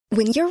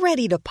When you're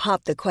ready to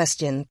pop the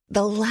question,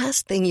 the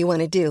last thing you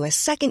want to do is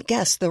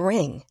second-guess the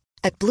ring.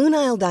 At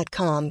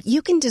BlueNile.com,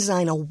 you can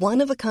design a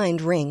one-of-a-kind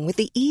ring with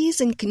the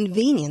ease and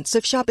convenience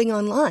of shopping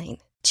online.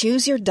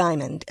 Choose your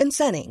diamond and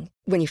setting.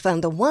 When you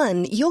find the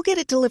one, you'll get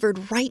it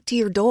delivered right to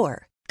your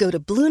door. Go to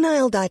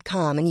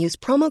BlueNile.com and use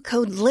promo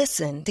code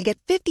LISTEN to get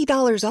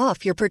 $50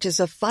 off your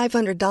purchase of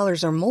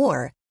 $500 or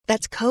more.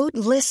 That's code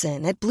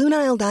LISTEN at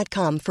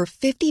BlueNile.com for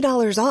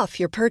 $50 off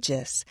your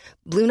purchase.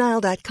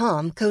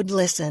 BlueNile.com, code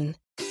LISTEN.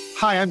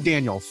 Hi, I'm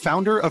Daniel,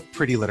 founder of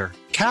Pretty Litter.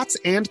 Cats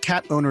and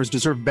cat owners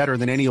deserve better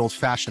than any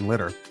old-fashioned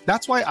litter.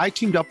 That's why I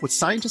teamed up with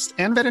scientists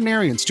and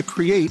veterinarians to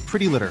create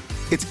Pretty Litter.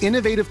 Its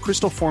innovative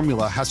crystal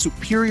formula has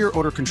superior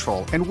odor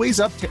control and weighs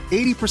up to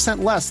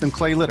 80% less than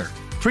clay litter.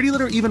 Pretty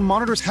Litter even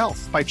monitors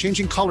health by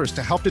changing colors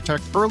to help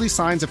detect early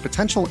signs of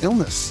potential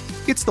illness.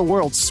 It's the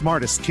world's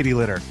smartest kitty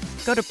litter.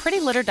 Go to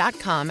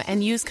prettylitter.com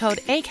and use code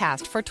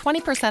ACAST for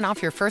 20%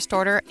 off your first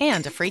order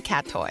and a free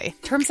cat toy.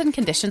 Terms and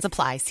conditions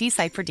apply. See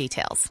site for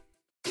details.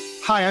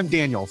 Hi, I'm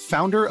Daniel,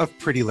 founder of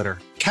Pretty Litter.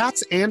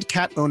 Cats and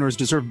cat owners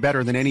deserve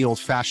better than any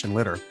old-fashioned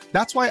litter.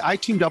 That's why I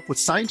teamed up with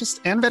scientists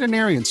and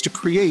veterinarians to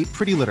create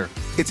Pretty Litter.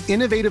 Its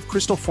innovative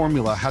crystal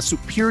formula has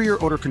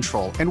superior odor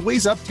control and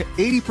weighs up to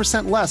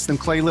 80% less than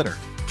clay litter.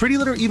 Pretty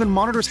Litter even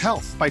monitors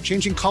health by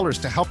changing colors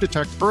to help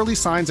detect early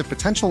signs of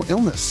potential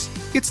illness.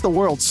 It's the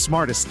world's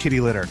smartest kitty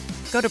litter.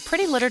 Go to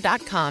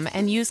prettylitter.com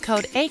and use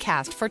code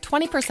ACAST for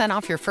 20%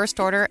 off your first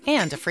order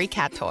and a free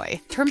cat toy.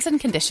 Terms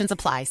and conditions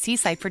apply. See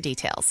site for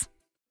details.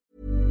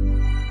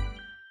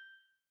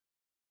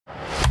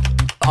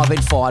 I've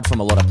been fired from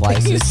a lot of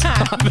places.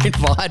 I've been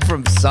fired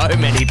from so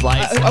many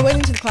places. I went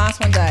into the class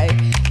one day,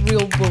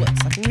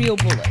 real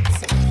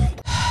bullets.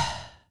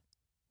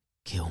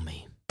 Kill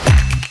me.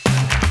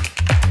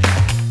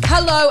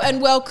 Hello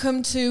and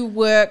welcome to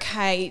Work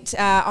Hate.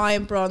 I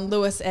am Bron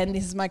Lewis and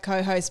this is my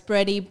co-host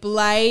Brady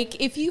Blake.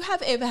 If you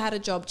have ever had a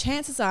job,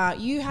 chances are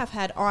you have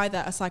had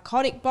either a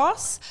psychotic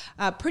boss,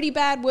 pretty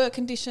bad work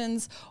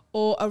conditions,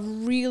 or a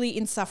really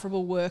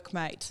insufferable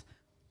workmate.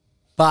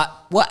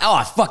 But what?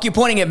 Oh, fuck! You're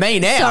pointing at me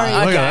now. Sorry.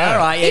 Okay, all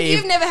right. Yeah, if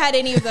you've never had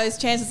any of those,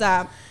 chances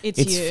are it's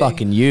you. It's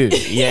fucking you.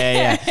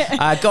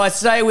 Yeah. Guys,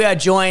 today we are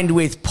joined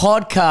with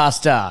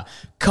podcaster,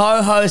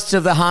 co-host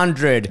of The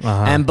 100,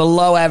 and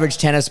below-average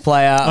tennis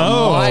player,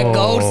 Mike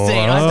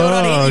Goldstein. I thought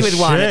I'd hit you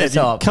with one at the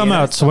top. Come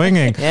out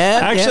swinging.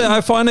 Actually,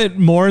 I find it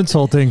more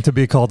insulting to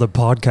be called a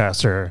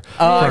podcaster.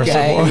 Oh,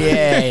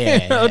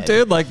 okay. Yeah.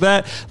 Dude, like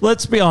that.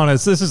 Let's be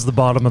honest. This is the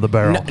bottom of the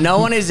barrel. No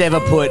one has ever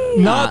put...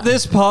 Not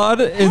this pod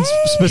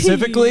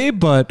specifically,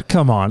 but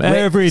come on.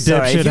 Every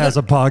dipshit has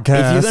a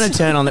podcast. If you're going to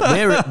turn on...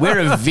 We're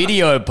a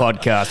video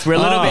podcast. We're a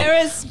little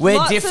bit...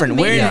 We're different.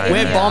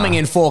 We're bombing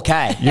in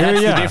 4K.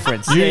 That's the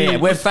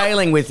difference. We're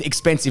failing with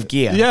expensive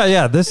gear.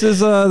 Yeah. This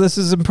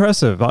is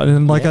impressive.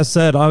 And like I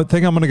said, I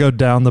think I'm going to go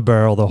down the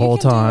barrel the whole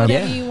time. Do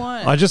whatever you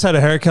want. I just had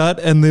a haircut,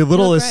 and the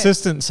little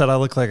assistant said I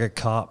look like a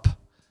cop.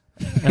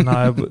 And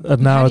now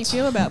How do you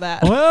feel about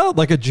that? Well,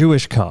 like a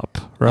Jewish cop,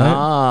 right?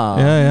 Ah.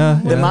 Yeah.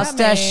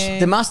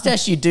 The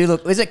mustache you do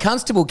look... Is it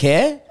Constable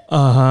Care?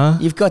 Uh-huh.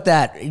 You've got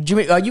that. You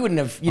wouldn't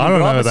have... I don't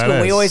know what that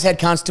is. We always had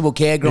Constable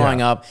Care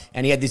growing up,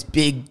 and he had this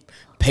big...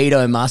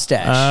 pedo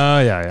mustache. Oh,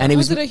 yeah. And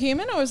was it a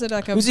human or was it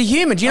like a... It was a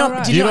human. Did you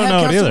not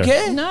have Constable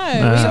Care? No.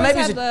 We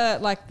always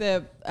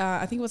had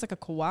I think it was like a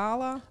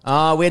koala.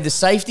 We had the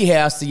safety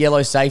house, the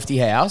yellow safety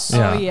house.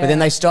 Yeah. Oh, yeah. But then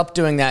they stopped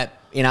doing that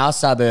in our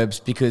suburbs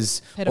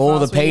because all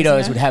the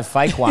pedos would have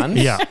fake ones.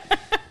 Yeah.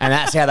 And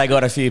that's how they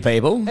got a few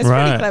people. That's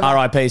pretty clever.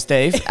 R.I.P.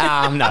 Steve. No,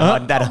 I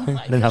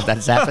don't know if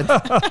that's happened.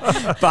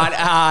 But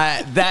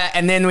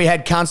and then we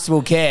had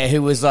Constable Care,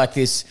 who was like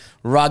this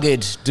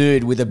rugged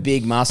dude with a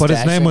big mustache. But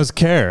his name was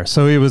Care,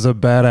 so he was a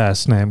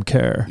badass named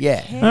Care.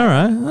 Yeah. Care. All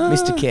right.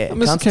 Mr. Care.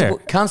 Care.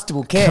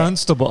 Constable Care.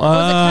 Constable.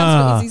 Was it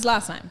Constable? Is his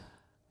last name?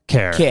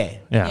 Care.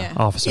 Yeah.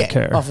 Officer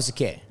Care. Officer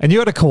Care. And you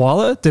had a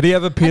koala? Did he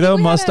have a pedo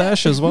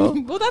mustache as well?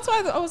 Well, that's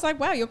why I was like,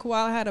 wow, your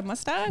koala had a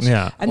mustache?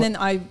 Yeah. And then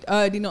I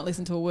did not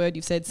listen to a word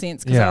you've said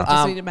since because I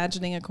was just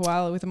imagining a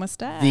koala with a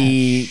mustache.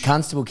 The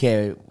Constable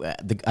Care,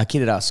 a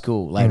kid at our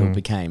school later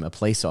became a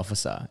police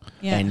officer.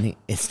 Yeah. And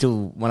it's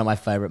still one of my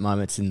favourite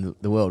moments in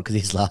the world because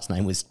his last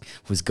name was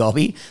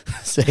Gobby.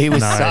 So he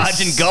was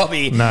Sergeant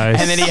Gobby. Nice.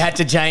 And then he had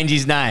to change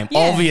his name,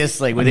 Yeah.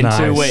 obviously, within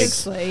 2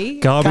 weeks.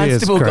 Gobby is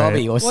Constable great.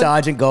 Gobby or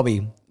Sergeant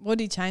Gobby. What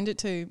did he change it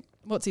to?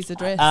 What's his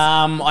address?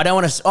 I don't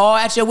want to... Oh,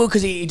 actually, I will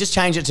because he just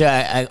changed it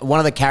to one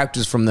of the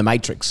characters from The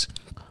Matrix.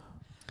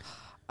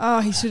 Oh,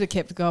 he should have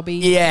kept Gobby.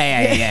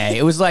 Yeah.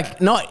 It was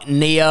like not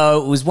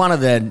Neo. It was one of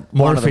the...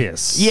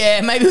 Morpheus.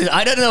 Maybe.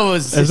 I don't know. It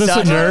was... Is this a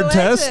Sergeant, nerd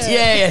test?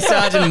 Yeah,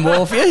 Sergeant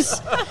Morpheus.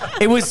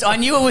 It was... I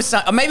knew it was...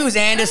 Maybe it was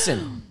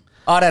Anderson.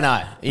 I don't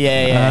know.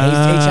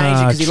 Yeah. He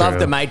changed it because he loved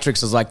The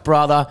Matrix. I was like,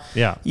 brother,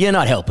 you're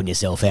not helping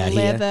yourself out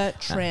here. Leather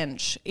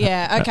trench.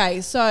 Yeah,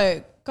 okay.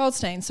 So,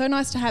 Goldstein, so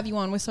nice to have you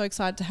on. We're so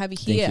excited to have you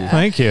here.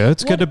 Thank you.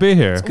 It's good to be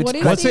here.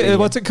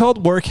 What's it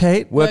called? Work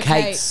hate? Work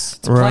hates.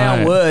 It's a play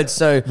on words.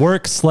 So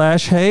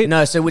work/hate?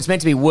 No, so it's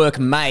meant to be work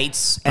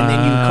mates, and then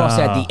you cross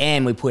out the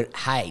M, we put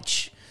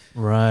H.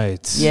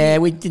 Right. Yeah,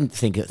 we didn't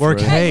think it Work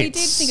through. Hey, we Hates.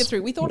 did think it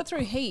through. We thought it through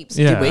heaps.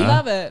 Yeah. Did we?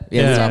 Love it.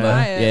 Yeah, Stand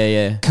by it.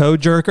 yeah.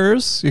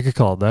 Co-jerkers, you could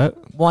call it that.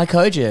 Why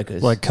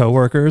co-jerkers? Like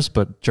co-workers,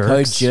 but jerks.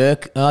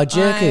 Co-jerk. Oh,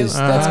 jerkers.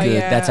 That's good.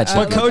 yeah. That's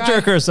actually But good.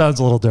 co-jerker sounds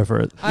a little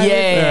different.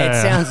 Yeah,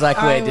 it sounds like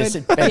we're just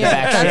at the back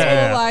that's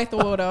share. all I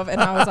thought of,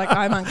 and I was like,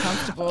 I'm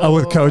uncomfortable. Oh,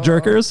 with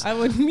co-jerkers? I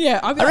would, yeah.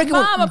 I'd be I like, reckon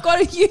Mom, I've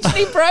got a huge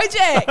new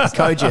project.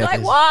 Co-jerkers.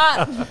 Like,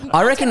 what?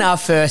 I reckon our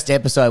first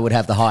episode would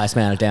have the highest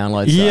amount of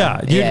downloads. though.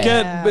 Yeah, you'd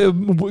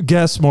get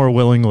guests more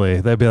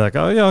willingly. They'd be like,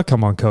 "Oh yeah,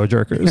 come on,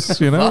 co-jerkers."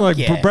 You know, Fuck like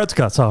yeah. Brett's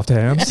got soft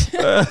hands.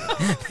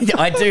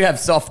 I do have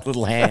soft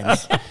little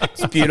hands.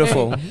 It's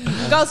beautiful.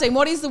 Goldstein,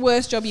 what is the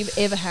worst job you've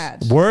ever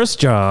had? Worst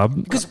job.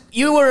 Because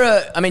you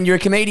were you're a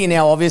comedian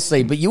now,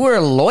 obviously, but you were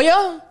a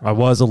lawyer? I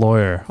was a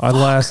lawyer. I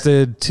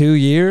lasted 2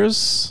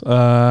 years. What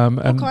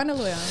And kind of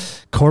lawyer?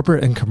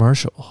 corporate and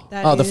commercial.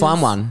 That The fun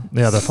is one.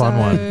 Yeah, the fun so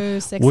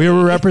one. sexy. We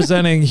were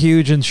representing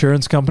huge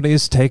insurance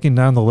companies taking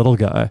down the little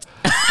guy.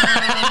 Oh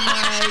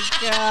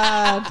my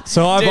God.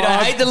 So Dude,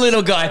 I hate the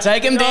little guy.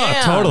 Take him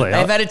down. totally.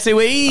 They've had it too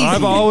easy.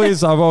 I've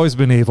always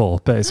been evil,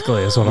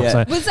 basically, is what I'm Yeah.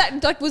 saying.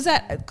 Was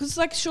that because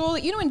like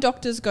surely when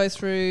doctors go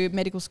through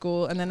medical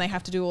school and then they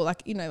have to do all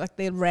like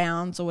their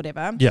rounds or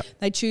whatever. Yeah.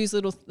 They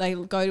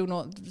go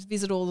to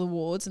visit all the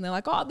wards and they're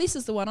like, oh, this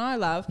is the one I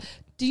love.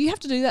 Do you have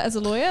to do that as a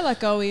lawyer? Like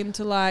go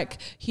into like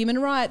human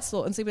rights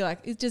law and be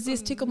like, does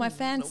this tickle my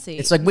fancy?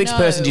 It's like, which No.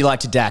 person do you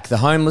like to dack? The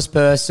homeless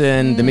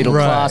person, the middle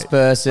class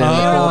person, the Where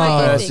are poor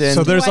my ethics? person.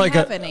 So Do there's I like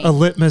have any? a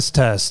litmus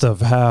test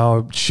of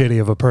how shitty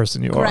of a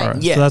person you Great. are.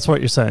 Yeah. So that's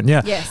what you're saying.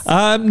 Yeah. Yes.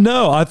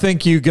 No, I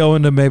think you go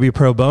into maybe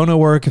pro bono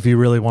work if you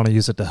really want to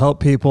use it to help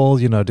people,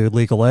 do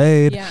legal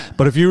aid. Yeah.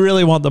 But if you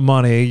really want the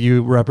money,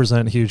 you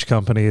represent huge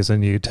companies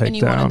and you take And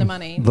you wanted down the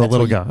money. the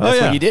little guy.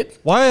 that's what you did?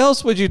 Why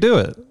else would you do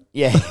it?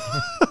 Yeah.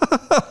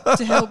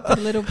 to help the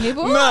little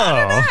people. No.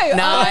 I don't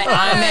know.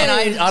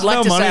 No, I'd like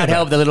no to money say in I'd it.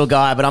 help the little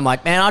guy, but I'm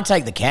like, man, I'd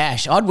take the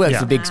cash. I'd work Yeah.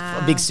 for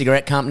a big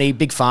cigarette company,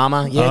 big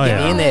pharma. Yeah, Oh, get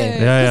yeah. me in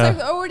there. Yeah,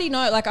 Because I already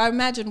know, like, I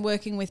imagine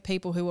working with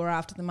people who were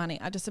after the money.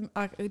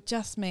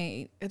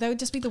 They would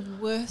just be the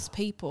worst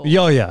people.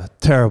 Oh, yeah.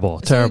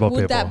 Terrible So people.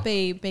 would that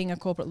be, being a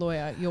corporate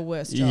lawyer, your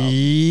worst job?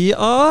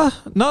 Yeah,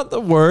 not the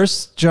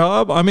worst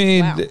job. I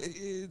mean, Wow.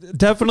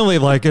 definitely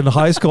like in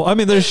high school. I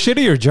mean, there's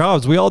shittier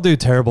jobs. We all do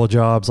terrible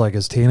jobs like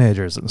as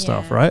teenagers and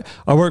stuff, Yeah. right?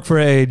 I work for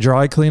a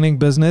dry cleaning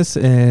business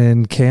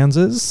in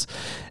Kansas,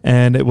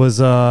 and it was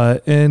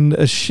in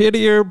a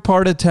shittier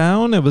part of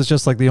town. It was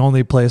just like the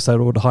only place that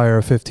would hire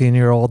a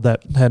 15-year-old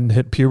that hadn't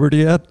hit puberty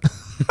yet.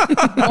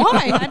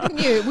 Why? How didn't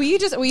you?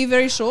 Were you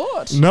very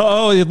short?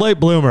 No, late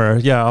bloomer.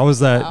 Yeah, I was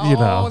that,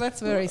 Oh, that's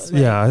very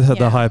sweet. Yeah, I had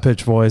the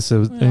high-pitched voice. It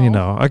was, and,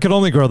 Oh. I could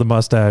only grow the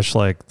mustache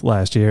like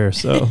last year,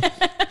 so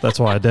that's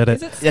why I did it.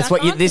 Is it That's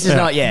what you. stuck on? This is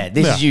not. Yeah,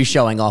 this is you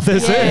showing off.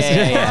 This yeah, is,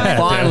 yeah, yeah.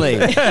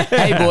 Finally,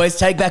 hey boys,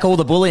 take back all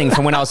the bullying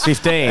from when I was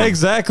 15.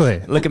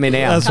 Exactly. Look at me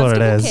now. That's what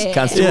it is. Constable care.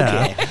 Constable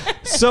Yeah. care.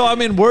 So, I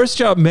mean, worst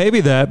job,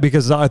 maybe that,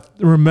 because I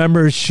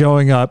remember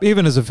showing up,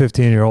 even as a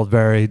 15-year-old,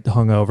 very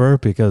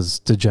hungover because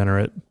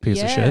degenerate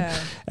piece of shit. Yeah.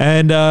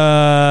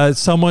 And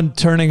someone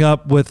turning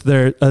up with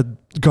a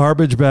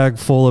garbage bag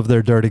full of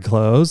their dirty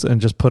clothes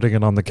and just putting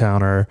it on the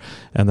counter.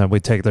 And then we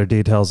take their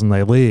details and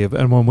they leave.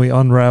 And when we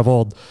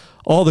unraveled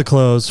all the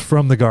clothes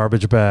from the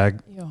garbage bag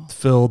Ew.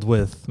 filled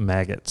with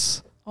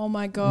maggots. Oh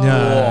my God.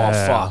 Yeah.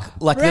 Oh fuck!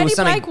 Like there Randy was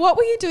something. Blake, what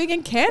were you doing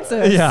in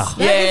Kansas? Yeah.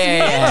 That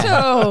is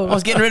mental. I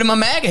was getting rid of my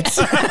maggots.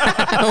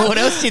 What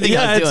else do you think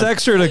I Yeah, was it's doing?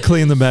 extra to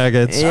clean the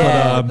maggots.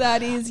 Yeah. But,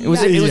 That is. It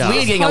was yeah. weird Yeah.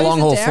 getting a Close long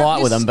it haul down.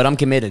 flight with Just- them, but I'm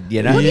committed.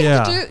 You know. What do you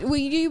have Yeah.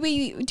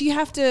 to do? Do you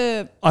have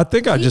to? I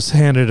think I just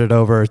handed it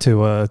over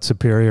to a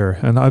superior,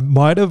 and I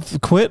might have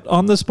quit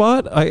on the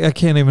spot. I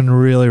can't even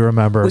really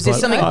remember. Was there but,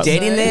 something uh,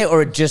 dead in there,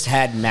 or it just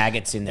had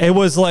maggots in there? It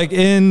was like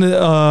in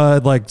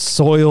like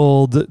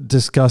soiled,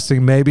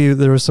 disgusting. Maybe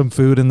there was some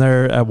food in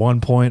there at one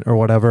point or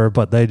whatever,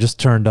 but they just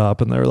turned up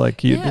and they were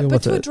like, "You Yeah, deal but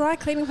with to a it." dry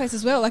cleaning place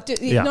as well. Like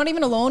Yeah. not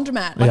even a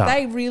laundromat. Like Yeah.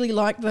 they really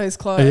liked those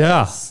clothes.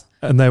 Yeah,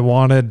 and they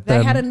wanted. They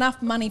them- had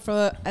enough money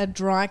for a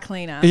dry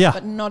cleaner, Yeah.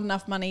 but not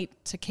enough money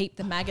to keep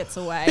the maggots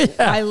away.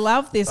 I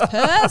love this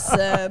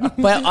person.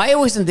 But I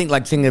always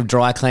think of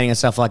dry cleaning and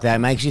stuff like that. It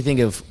makes you think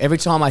of every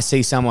time I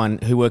see someone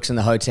who works in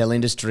the hotel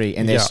industry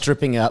and they're Yeah.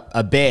 stripping up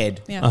a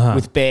bed Yeah.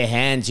 with bare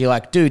hands. You're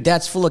like, dude,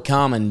 that's full of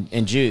cum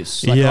and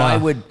juice. Like Yeah.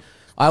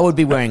 I would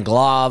be wearing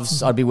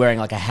gloves. I'd be wearing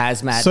like a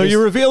hazmat. So This-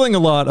 you're revealing a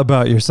lot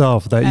about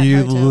yourself that At you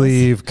hotels.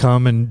 leave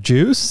cum and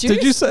juice. Did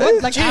you Juice? say?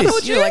 What, like apple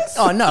juice. You're like, juice?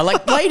 oh no,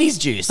 like ladies'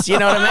 juice. You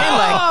know what I mean?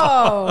 Like,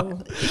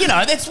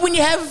 Oh, that's when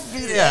you have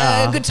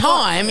a good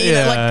time. You know,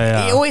 Yeah, like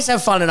yeah. you always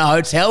have fun in a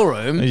hotel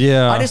room.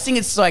 Yeah. I just think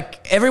it's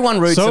like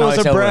everyone roots in So a as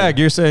hotel a brag,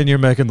 room. you're saying you're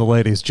making the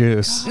ladies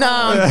juice. No,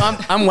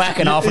 I'm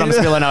whacking off and I'm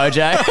spilling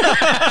OJ.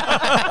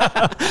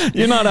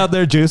 You're not out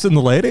there juicing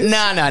the ladies. No.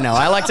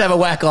 I like to have a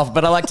whack off,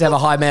 but I like to have a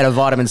high amount of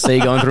vitamin C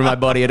going going through my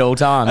body at all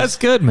times. That's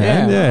good,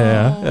 man.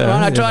 Yeah.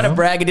 Right, I tried to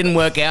brag. It didn't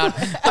work out.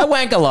 I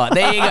wank a lot.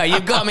 There you go.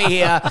 You've got me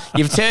here.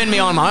 You've turned me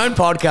on my own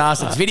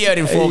podcast. It's videoed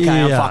in 4K.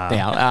 I'm fucked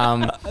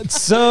now.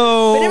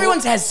 But everyone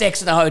has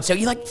sex at the hotel.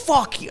 You're like,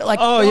 fuck. You're like,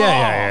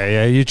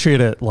 yeah. You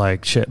treat it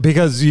like shit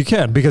because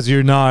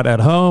you're not at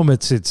home.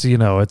 It's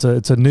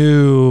a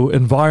new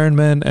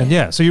environment,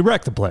 and so you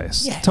wreck the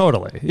place. Yeah.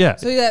 Totally. Yeah.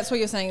 So that's what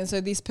you're saying. And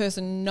so this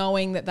person,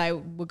 knowing that they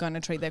were going to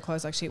treat their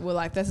clothes like shit, were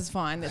like, this is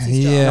fine. That's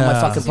his job. Not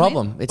my fucking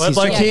problem. It's his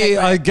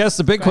job. I guess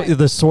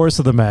the source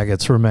of the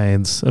maggots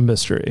remains a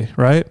mystery,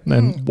 right?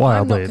 And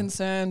wildly. I'm not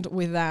concerned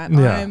with that.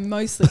 Yeah. I'm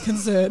mostly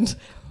concerned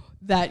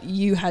that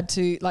you had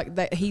to,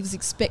 that he was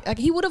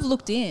he would have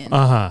looked in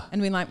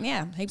and been like,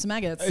 yeah, heaps of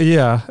maggots.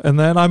 Yeah. And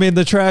then,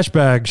 the trash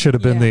bag should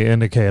have been the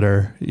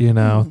indicator,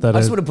 that I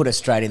just would have put it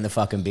straight in the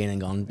fucking bin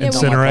and gone.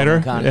 Incinerator?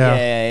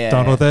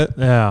 Done with it?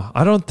 Yeah.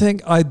 I don't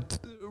think I'd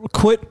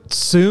quit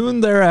soon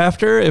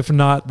thereafter, if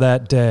not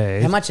that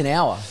day. How much an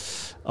hour?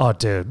 Oh,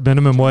 dude.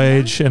 Minimum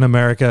wage in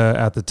America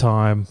at the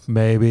time,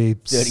 maybe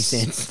 30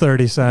 cents.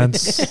 30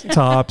 cents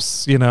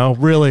tops,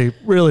 really,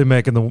 really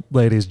making the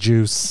ladies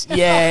juice.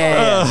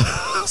 Yeah.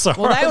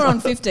 Sorry. Well, they were on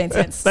 15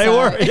 cents. They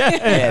were,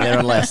 yeah. They're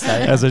on less.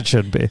 As it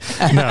should be.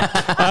 No.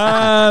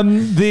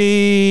 And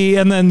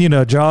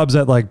then, jobs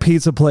at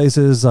pizza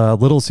places,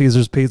 Little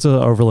Caesars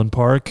Pizza, Overland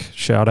Park,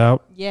 shout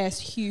out. Yes,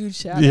 huge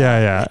shout out.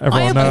 Yeah.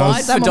 Everyone I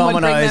knows. applied for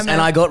Domino's and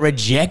I got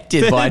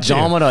rejected by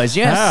Domino's.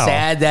 You know how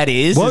sad that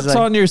is? What's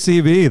on your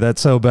CV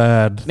that's so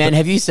bad? Man,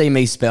 have you seen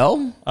me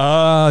spell?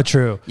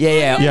 True.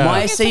 Yeah.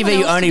 My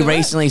CV only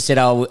recently said,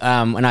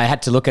 and I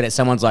had to look at it.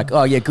 Someone's like,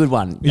 oh, yeah, good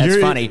one.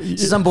 That's funny.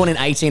 Since I'm born in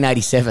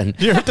 1887.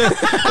 Your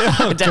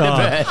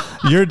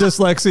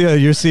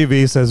dyslexia, your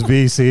CV says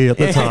VC at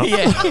the top.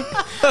 Yeah.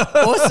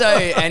 Also,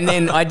 and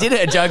then I did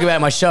a joke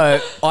about my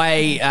show.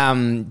 I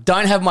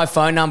don't have my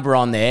phone number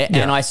on there,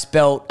 and I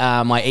spelt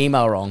my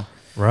email wrong.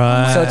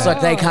 Right. So it's like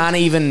they couldn't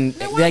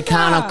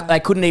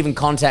even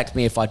contact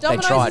me if they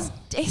tried. Is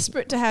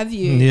desperate to have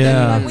you.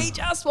 Yeah. Like, we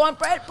just want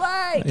Brett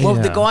Blake. Well,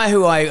 the guy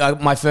who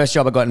my first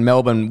job I got in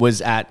Melbourne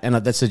was at, and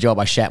that's the job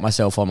I shat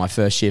myself on my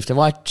first shift. Have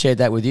I shared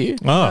that with you?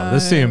 Oh,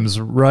 this seems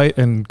right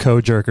in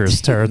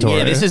co-jerkers territory.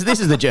 Yeah, this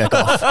is the jerk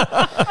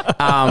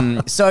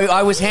off. So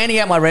I was handing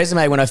out my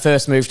resume when I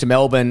first moved to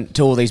Melbourne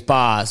to all these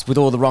bars with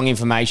all the wrong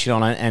information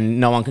on it, and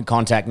no one could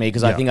contact me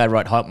because I think I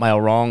wrote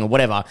Hotmail wrong or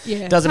whatever.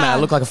 Yeah. Doesn't matter.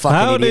 I look like a fucking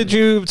idiot. How did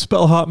you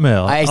spell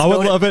Hotmail? I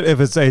would love it if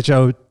it's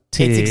HOT.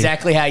 It's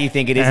exactly how you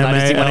think it is. And I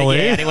just didn't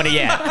want to,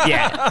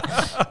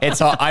 yeah. It's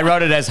I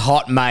wrote it as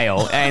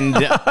Hotmail and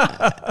 .com?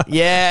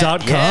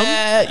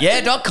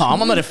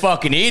 .com. I'm not a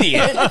fucking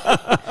idiot.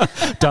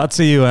 .cum?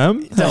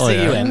 .cum,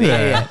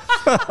 yeah.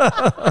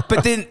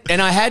 But then,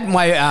 and I had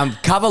my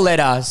cover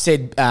letter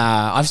said,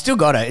 I've still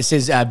got it. It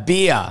says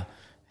beer.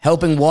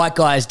 Helping white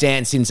guys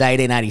dance since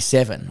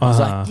 1887. I was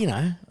like,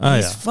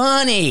 he's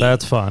funny.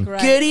 That's fun.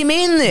 Great. Get him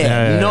in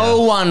there.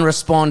 No one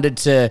responded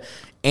to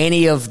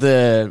any of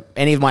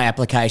my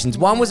applications.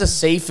 One was a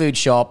seafood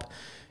shop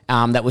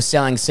that was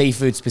selling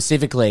seafood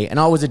specifically,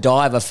 and I was a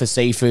diver for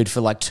seafood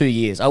for 2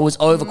 years. I was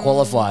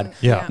overqualified.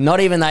 Yeah.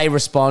 Not even they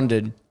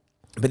responded.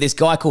 But this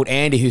guy called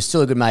Andy, who's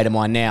still a good mate of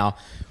mine now,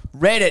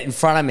 read it in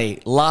front of me,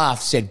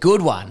 laughed, said,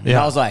 good one. And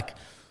I was like,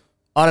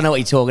 I don't know what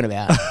you're talking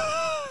about.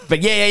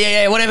 But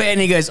yeah, whatever. And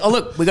he goes, oh,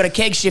 look, we got a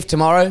keg shift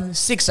tomorrow,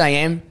 6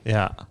 a.m.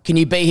 Yeah. Can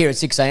you be here at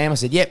 6 a.m.? I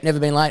said, yep, never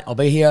been late. I'll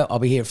be here at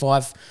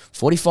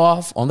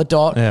 5:45 on the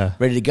dot,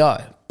 ready to go.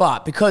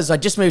 But because I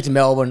just moved to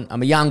Melbourne,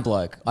 I'm a young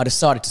bloke, I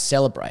decided to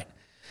celebrate.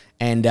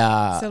 And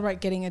celebrate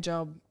getting a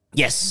job.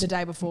 Yes. The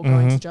day before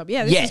going to job.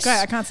 Yeah, this is great.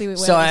 I can't see where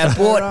So I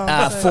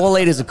bought 4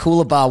 litres of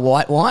Cooler Bar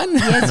white wine.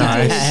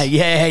 Yes, you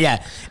did.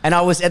 Yeah. And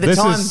I was at the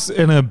time. This is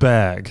in a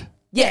bag.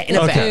 Yeah, in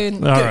a bag. All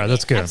right,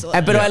 that's good.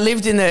 Absolutely. But I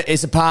lived in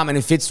this apartment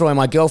in Fitzroy.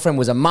 My girlfriend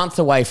was a month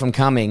away from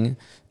coming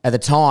at the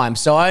time.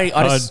 So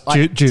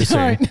Juicy.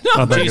 Sorry.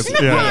 Juicy.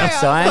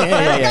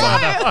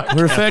 Yeah.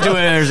 We referred to her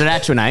as an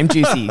actual name,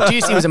 Juicy.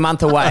 Juicy was a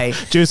month away.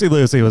 Juicy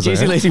Lucy was a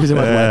month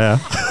away.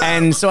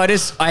 And so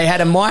I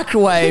had a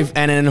microwave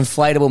and an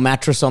inflatable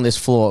mattress on this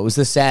floor. It was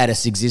the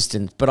saddest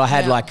existence. But I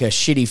had a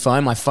shitty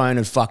phone. My phone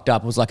had fucked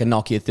up. It was like a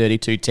Nokia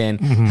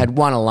 3210. Had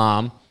one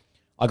alarm.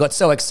 I got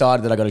so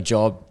excited that I got a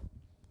job.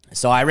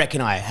 So I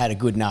reckon I had a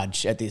good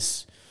nudge at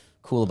this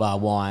Cooler Bar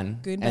wine.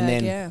 Good and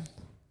bag, then,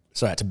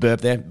 sorry, I had to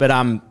burp there.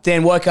 But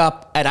then woke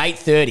up at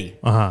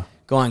 8:30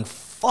 going,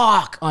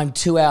 fuck, I'm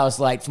 2 hours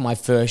late for my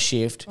first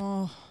shift.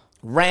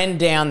 Ran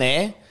down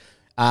there,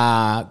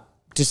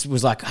 just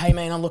was like, hey,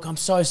 man, I'm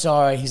so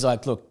sorry. He's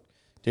like, look,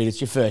 dude, it's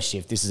your first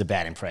shift. This is a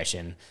bad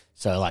impression.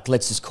 So,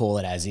 let's just call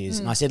it as is.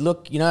 And I said,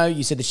 look,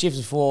 you said the shift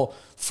is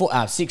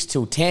 6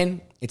 till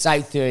 10. It's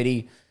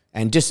 8:30.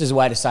 And just as a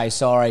way to say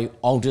sorry,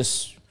 I'll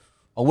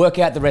work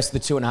out the rest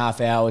of the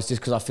 2.5 hours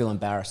just because I feel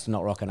embarrassed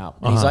not rocking up.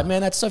 And he's like,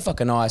 man, that's so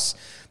fucking nice.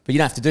 But you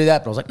don't have to do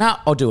that. But I was like, nah,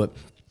 I'll do it.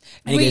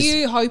 And Were he goes,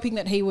 you hoping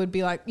that he would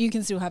be like, you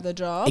can still have the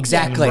job?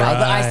 exactly. Right.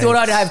 I thought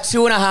I'd have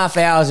 2.5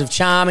 hours of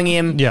charming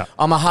him. Yeah.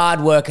 I'm a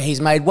hard worker.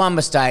 He's made one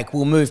mistake.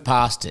 We'll move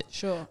past it.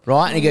 Sure.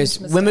 Right? And he goes,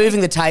 Huge we're mistake.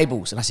 moving the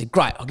tables. And I said,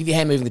 great, I'll give you a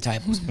hand moving the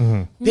tables.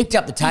 Picked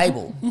up the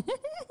table.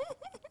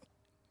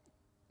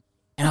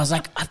 And I was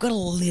like, I've got a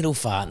little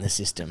fart in the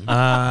system.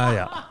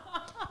 Yeah.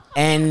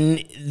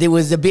 And there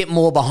was a bit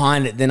more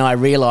behind it than I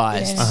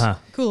realised. Yeah.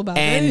 Cool about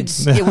And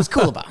dude. it was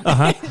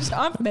Coolabah.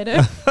 I've met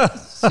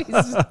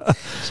her.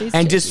 She's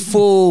And just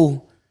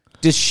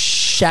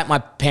shat my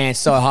pants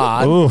so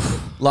hard.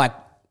 Oof. Like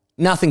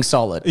nothing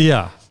solid.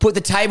 Yeah. Put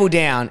the table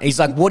down. He's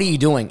like, what are you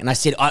doing? And I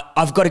said,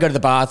 I've got to go to the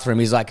bathroom.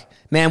 He's like,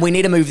 man, we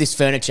need to move this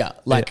furniture.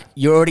 Like,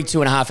 you're already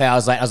 2.5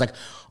 hours late. I was like,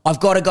 I've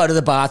got to go to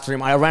the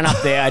bathroom. I ran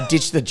up there. I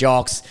ditched the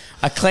jocks.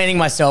 I'm cleaning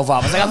myself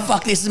up. I was like, oh,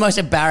 fuck, this is the most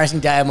embarrassing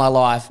day of my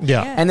life.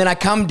 Yeah. And then I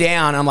come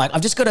down and I'm like,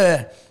 I've just got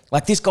to,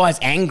 like, this guy's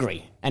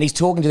angry. And he's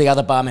talking to the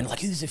other barman, like,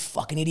 who's a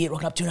fucking idiot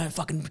rocking up to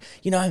fucking,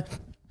 you know.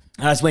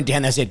 And I just went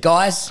down there and said,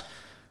 guys,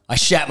 I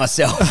shat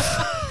myself.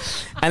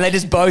 And they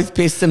just both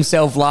pissed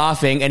themselves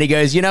laughing. And he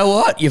goes, you know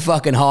what? You're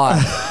fucking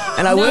hired.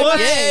 And I went,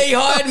 yeah, he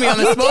hired me on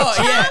the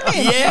spot.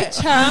 Yeah.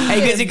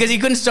 charming. Because he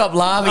couldn't stop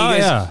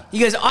laughing. He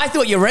goes, I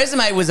thought your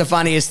resume was the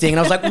funniest thing. And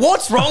I was like,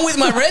 what's wrong with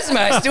my resume?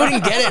 I still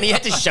didn't get it. And he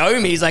had to show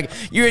me. He's like,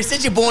 you were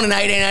since you're born in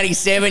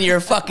 1887. You're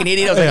a fucking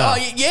idiot. I was like,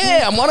 oh,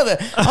 yeah,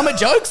 I'm a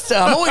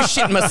jokester. I'm always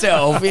shitting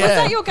myself. Yeah. Was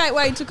that your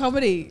gateway to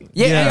comedy?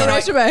 Yeah. The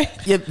resume?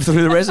 Yeah,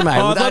 through the resume.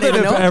 Oh, I thought that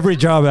if every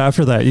job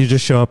after that, you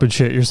just show up and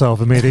shit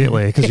yourself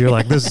immediately because you're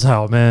like, this is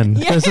how I'm in.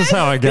 This is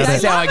how I get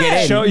That's it. how I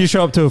get in. You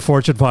show up to a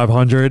Fortune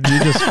 500, you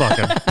just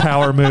fucking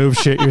power move,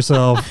 shit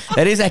yourself.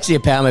 That is actually a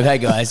power move. Hey,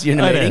 guys, you're in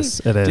a It meeting? is,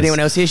 it is. Did anyone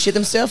else here shit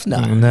themselves? No.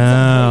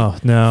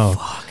 No.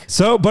 Fuck.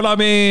 So, but I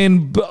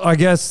mean, I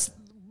guess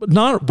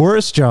not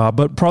worst job,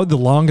 but probably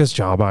the longest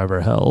job I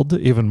ever held,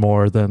 even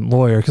more than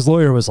lawyer, because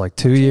lawyer was like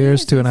 2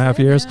 years, 2.5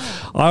 years.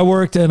 I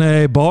worked in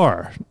a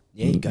bar.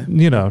 There you go.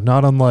 You know,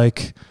 not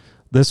unlike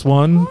this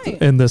one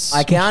in this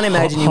I can't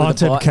imagine you with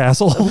a haunted bike.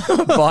 castle.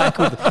 Bike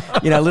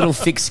with, little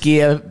fixed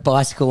gear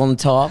bicycle on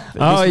top.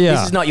 Oh, yeah.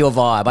 This is not your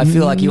vibe. I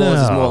feel like yours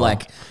is No. more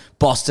like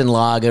Boston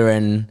lager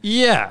and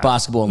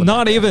basketball. In the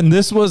Not background. even.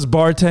 This was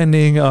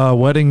bartending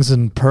weddings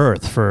in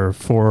Perth for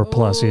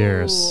 4+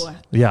 years.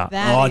 Yeah.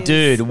 That is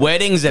Dude,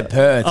 weddings at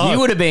Perth. You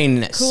would have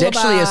been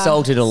sexually Coolabah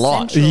assaulted a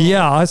lot. Central.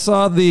 Yeah, I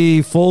saw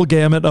the full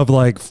gamut of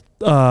like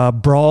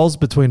brawls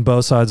between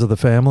both sides of the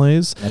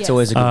families. That's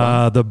always a good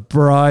one. The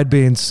bride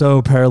being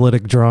so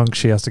paralytic drunk,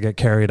 she has to get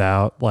carried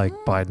out like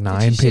by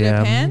 9 she shit her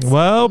p.m. pants?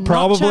 Well, Not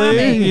probably,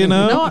 charming. you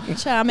know. Not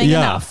charming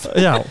enough.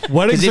 Yeah,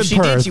 weddings Because if in she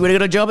Perth. did, she would have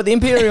got a job at the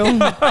Imperial.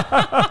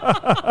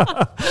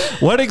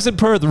 Weddings in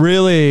Perth,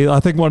 really, I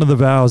think one of the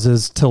vows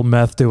is till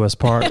meth do us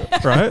part,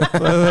 right?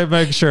 They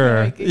make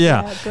sure. Good.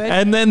 Yeah. Good.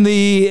 And then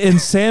the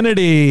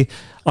insanity,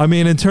 I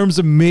mean, in terms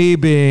of me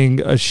being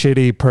a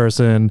shitty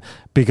person,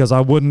 because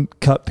I wouldn't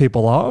cut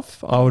people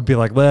off, I would be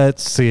like,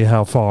 let's see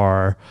how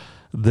far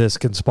this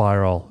can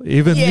spiral.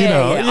 Even,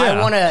 I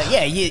want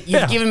to,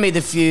 you've given me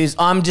the fuse.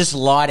 I'm just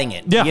lighting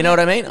it. Yeah. You know what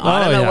I mean?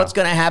 I don't know yeah. what's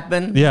going to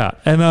happen. Yeah.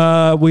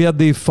 And we had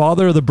the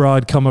father of the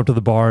bride come up to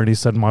the bar and he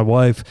said, my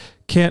wife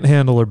can't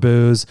handle her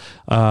booze.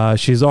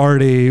 She's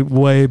already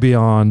way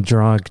beyond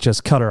drunk.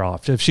 Just cut her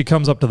off. If she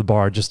comes up to the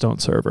bar, just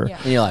don't serve her. Yeah.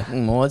 And you're like,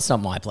 well, it's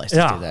not my place to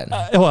do that.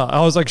 Well,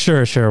 I was like,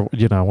 sure,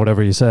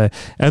 whatever you say.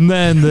 And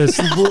then this,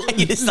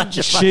 You're such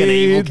a fucking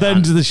evil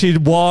cunt. she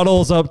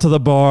waddles up to the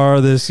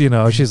bar. This,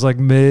 she's like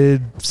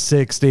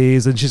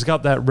mid-60s, and she's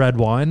got that red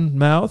wine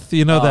mouth.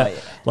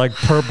 Like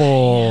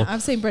purple.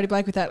 I've seen Brady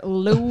Blake with that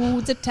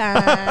loads of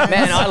times.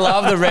 Man, I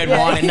love the red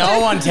wine, and no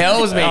one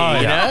tells me,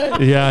 you know?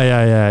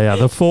 Yeah.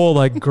 The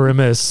full like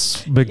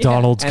grimace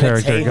McDonald's And the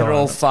character teeth are going.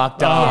 all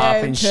fucked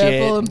up and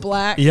shit. Purple and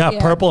black. Yeah,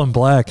 purple and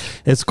black.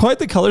 It's quite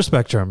the color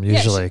spectrum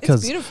usually.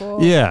 it's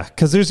beautiful. Yeah,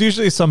 because there's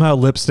usually somehow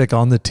lipstick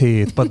on the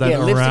teeth, but then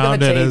Lipstick on around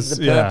the it teeth, is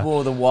the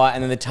purple, the white,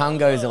 and then the tongue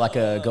goes like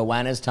a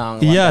goanna's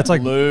tongue. Yeah, it's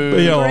like blue.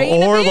 Green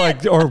a or bit.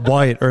 like or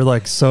white or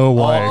like so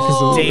white.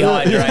 'cause it's-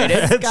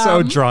 Dehydrated. It's so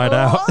Scum. dried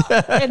out.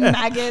 And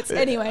maggots.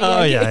 Anyway.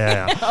 Oh,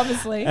 yeah.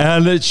 Obviously.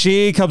 And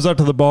she comes up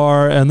to the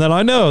bar, and then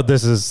I know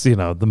this is,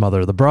 the mother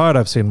of the bride.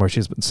 I've seen where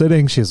she's been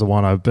sitting. She's the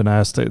one I've been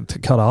asked to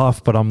cut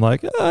off, but I'm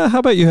like, how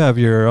about you have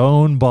your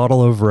own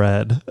bottle of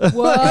red?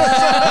 What?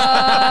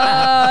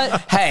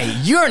 Hey,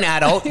 you're an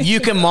adult. You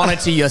can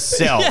monitor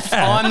yourself.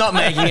 I'm not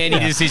making any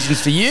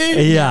decisions for you.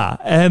 Yeah.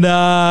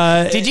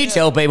 And Did you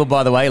tell people,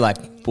 by the way,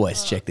 like,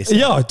 boys, check this out?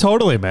 yeah,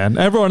 totally, man.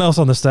 Everyone else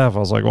on the staff, I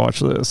was like, watch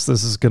this.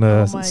 This is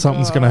gonna, my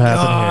something's God. gonna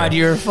happen God,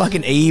 here. you're a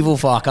fucking evil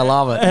fuck. I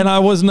love it. And I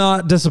was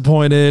not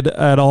disappointed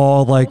at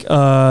all. Like,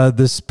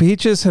 the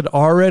speeches had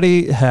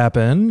already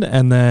happened,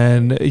 and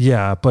then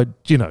but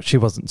she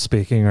wasn't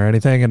speaking or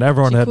anything, and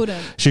everyone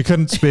she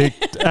couldn't speak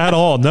at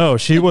all. No,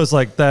 she was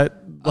like that,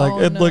 like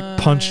Oh, like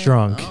punch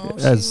drunk Oh,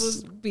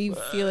 as be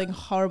feeling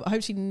horrible. I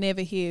hope she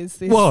never hears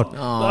this. Well,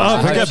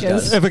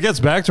 if it gets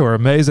back to her,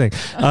 amazing.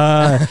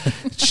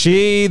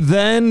 She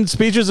then,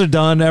 speeches are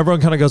done.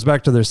 Everyone kind of goes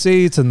back to their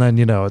seats, and then,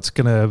 it's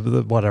going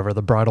to, whatever,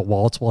 the bridal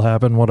waltz will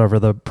happen, whatever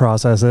the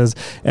process is.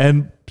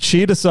 And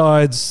she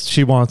decides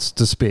she wants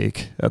to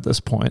speak at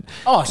this point.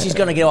 Oh, she's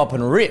going to get up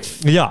and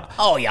riff. Yeah.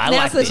 Oh, yeah, I Now's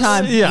like the this.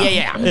 time.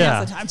 Yeah.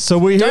 Now's the time. So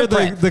we hear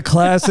Don't the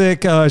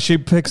classic, she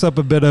picks up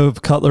a bit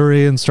of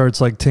cutlery and starts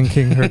like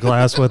tinking her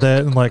glass with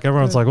it. And like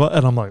everyone's like, what?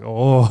 And I'm like, A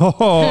oh.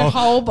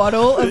 whole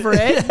bottle of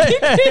red.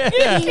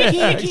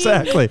 Yeah,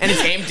 exactly. And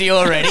it's empty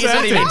already. It's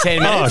only been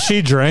 10 minutes. Oh,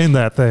 she drained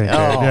that thing. Dude.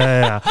 Oh.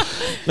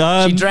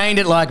 Yeah. She drained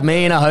it like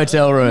me in a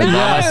hotel room by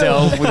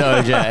myself with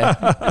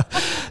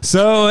OJ.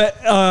 So,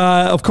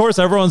 of course,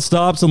 everyone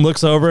stops and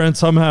looks over, and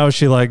somehow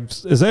she like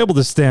is able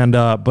to stand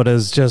up, but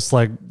is just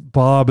like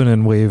bobbing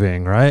and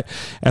weaving, right?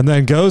 And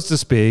then goes to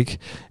speak,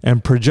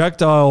 and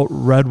projectile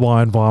red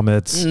wine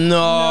vomits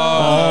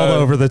all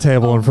over the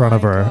table in front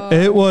of her. God.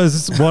 It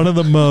was one of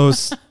the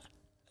most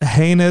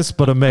heinous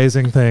but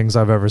amazing things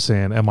I've ever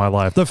seen in my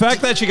life. The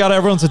fact that she got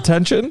everyone's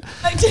attention do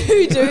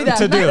that.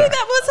 to do Maybe it.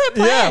 that was her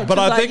plan. Yeah, but She's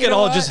I like, think you it know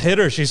all what? just hit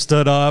her. She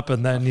stood up,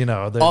 and then,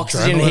 the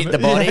Oxygen adrenaline- hit the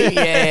body.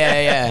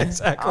 Yeah.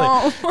 Exactly.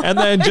 Oh. And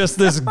then just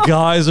this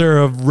geyser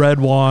of red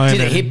wine. Did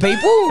it and hit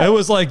people? It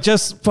was like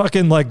just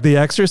fucking like The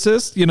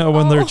Exorcist,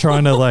 when they're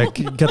trying to like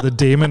get the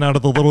demon out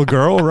of the little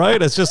girl, right?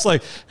 It's just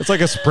like, it's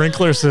like a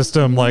sprinkler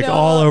system, like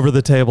all over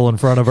the table in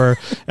front of her.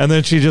 And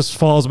then she just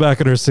falls back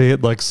in her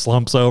seat, like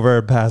slumps over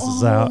and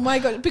passes Oh out. my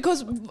God.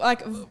 Because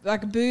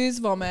like booze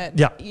vomit,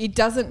 Yeah. it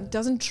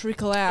doesn't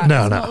trickle out.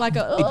 No, it's no. not like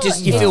a, It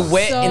just, you feel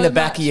wet so in the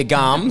back much. of your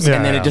gums, Yeah,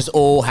 and then yeah. it just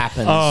all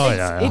happens.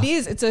 Oh, It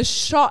is. It's a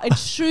shot. It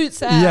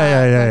shoots out.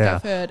 Yeah.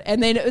 I've heard.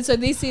 And then, so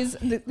this is...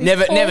 This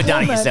Never poor done it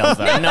woman- yourself,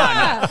 though.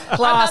 No.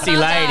 Classy I'm a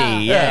mother.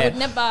 lady, yeah. I would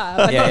never.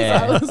 But Yeah.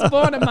 I was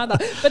born a mother.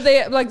 But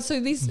they like, so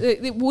this,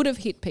 it would have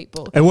hit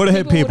people. It would have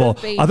hit people. would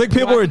have been I think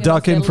people were wiping it off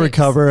ducking their for lips.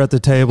 cover at the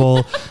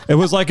table. It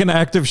was like an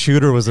active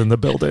shooter was in the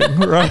building,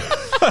 right?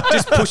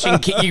 Just pushing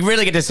you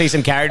really get to see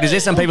some characters.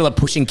 There's some people are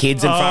pushing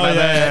kids in front of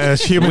her.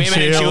 Human Women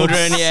and shields.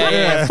 children.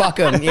 Yeah. Fuck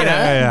them,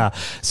 Yeah.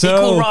 So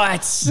Equal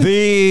rights.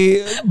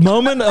 the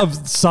moment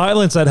of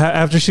silence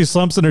after she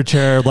slumps in her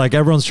chair, like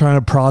everyone's trying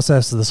to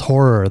process this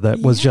horror that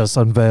was just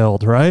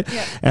unveiled, right?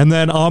 Yeah. And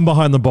then I'm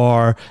behind the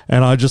bar,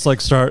 and I just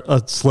like start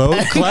a slow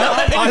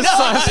clap.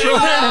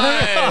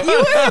 You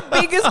were her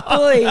biggest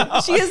bully.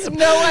 She has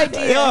no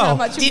idea how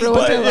much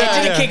influence her life.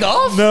 Did it kick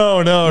off?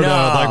 No. No.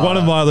 Like one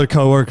of my other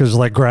coworkers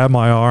like grabbed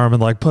my arm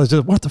and like,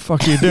 what the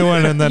fuck are you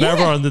doing? And then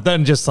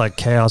then just like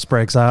chaos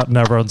breaks out, and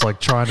everyone's like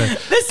trying to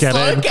The get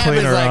slow it and cam clean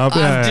is her like, up.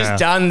 I've just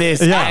done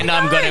this, Yeah. and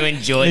I'm going to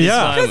enjoy this Yeah.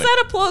 moment. Because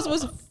that applause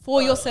was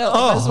for yourself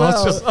Oh, as well.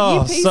 that's just-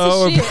 you piece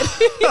so- of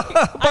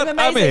shit. I'm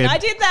amazing. I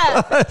did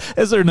that.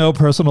 Is there no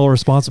personal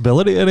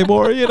responsibility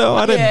anymore?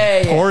 I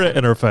didn't pour it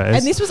in her face.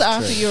 And this was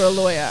after you're a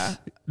lawyer.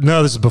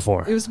 No, this is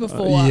before. It was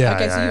before. Yeah,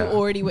 okay, yeah, so yeah. you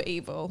already were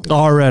evil.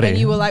 Already. And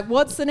you were like,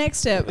 what's the next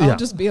step? Yeah. I'll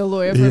just be a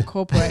lawyer for a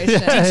corporation.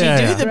 Did you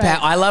Yeah. do the power?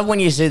 I love when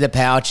you see the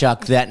power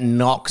chuck that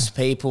knocks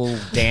people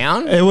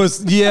down. It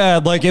was,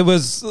 like it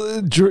was,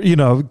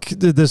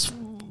 this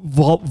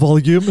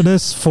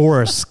voluminous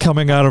force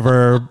coming out of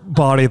her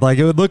body. Like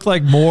it would look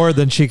like more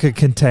than she could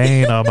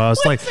contain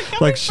almost. like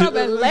she, from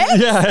her legs?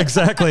 Yeah,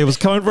 exactly. It was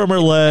coming from her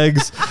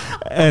legs,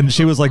 and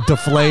she was like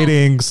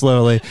deflating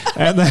slowly.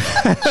 And then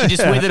She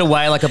just withered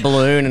away like a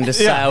balloon and just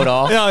sailed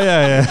off.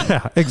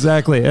 Yeah,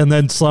 exactly. And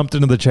then slumped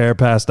into the chair,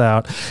 passed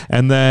out.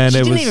 And then She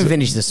it didn't was even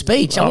finish the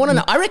speech. I want to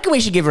know. I recken we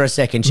should give her a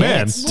second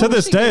man, chance. to What was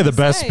this she day, gonna the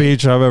best say?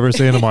 speech I've ever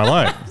seen in my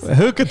life.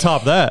 Who could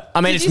top that?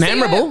 I mean, it's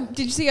memorable.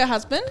 Did you see her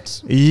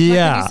husband?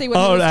 Yeah. Like, did you see what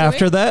he was after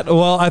doing? that?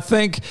 Well, I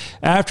think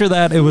after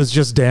that, it was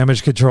just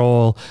damage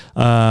control.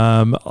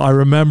 I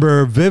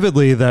remember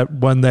vividly that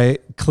when they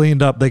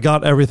cleaned up, they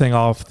got everything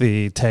off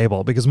the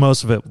table because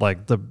most of it,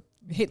 like the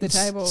Hit the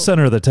table.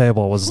 center of the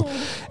table was,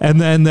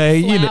 and then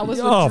they, Flowers were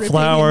dripping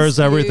flowers,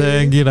 and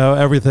everything,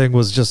 everything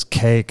was just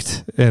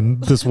caked in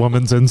this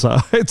woman's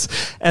insides.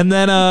 And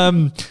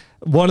then,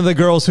 one of the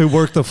girls who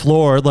worked the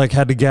floor like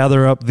had to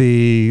gather up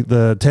the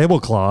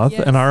tablecloth,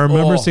 Yes. and I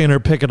remember Oh. seeing her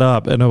pick it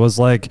up, and it was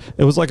like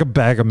a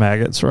bag of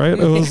maggots, right?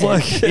 It was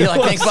like You're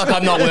like, thank fuck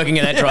I'm not working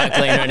at that dry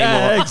cleaner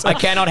anymore. I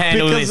cannot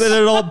handle because this.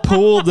 it all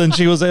pooled, and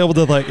she was able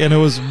to and it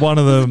was one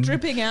of them.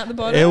 Dripping out the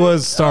bottom. It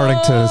was starting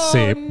to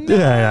seep.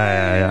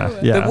 no.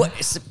 Yeah.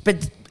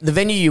 But the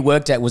venue you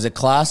worked at, was it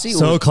classy?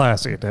 So Or-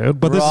 classy,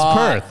 dude. But this is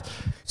Right.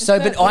 Perth. So,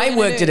 Perth, but I yeah,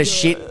 worked at a yeah.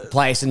 shit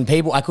place, and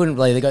people, I couldn't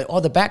believe, they go,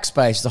 the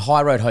Backspace, the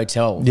High Road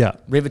Hotel, Yeah.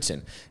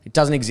 Riverton. It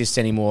doesn't exist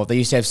anymore. They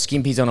used to have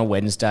skimpies on a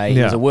Wednesday. It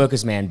Yeah. was a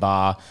workers' man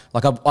bar.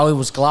 Like, I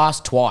was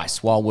glassed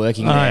twice while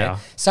working there. yeah.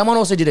 Someone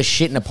also did a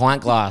shit in a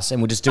pint glass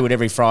and would just do it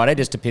every Friday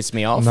just to piss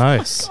me off.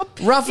 Nice.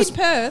 Rough In as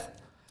Perth.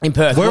 in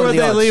Perth. Where what are would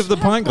the they odds? leave the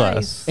pint Place.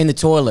 glass? In the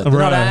toilet. They're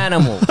not Right.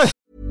 animals.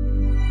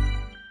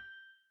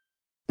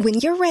 When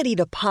you're ready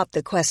to pop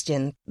the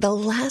question, the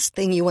last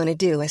thing you want to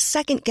do is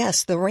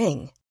second-guess the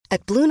ring.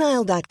 At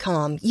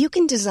BlueNile.com, you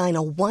can design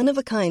a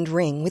one-of-a-kind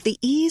ring with the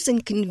ease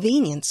and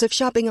convenience of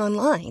shopping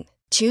online.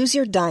 Choose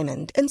your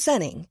diamond and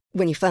setting.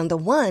 When you find the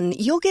one,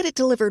 you'll get it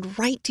delivered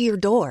right to your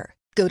door.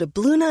 Go to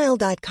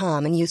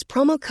BlueNile.com and use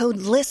promo code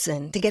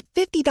LISTEN to get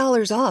 $50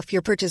 off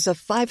your purchase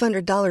of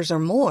 $500 or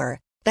more.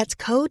 That's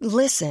code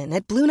LISTEN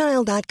at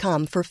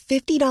BlueNile.com for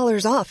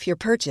 $50 off your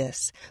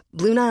purchase.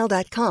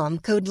 BlueNile.com,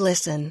 code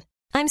LISTEN.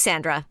 I'm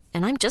Sandra,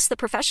 and I'm just the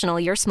professional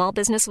your small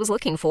business was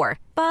looking for.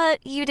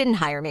 But you didn't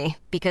hire me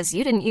because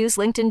you didn't use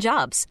LinkedIn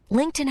Jobs.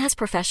 LinkedIn has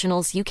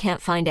professionals you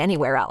can't find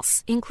anywhere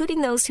else,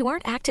 including those who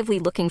aren't actively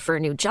looking for a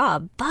new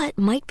job, but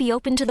might be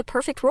open to the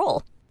perfect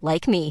role,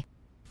 like me.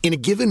 In a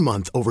given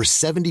month, over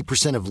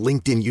 70% of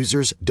LinkedIn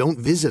users don't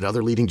visit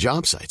other leading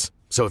job sites.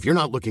 So if you're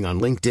not looking on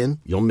LinkedIn,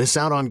 you'll miss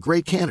out on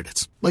great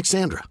candidates like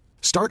Sandra.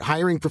 Start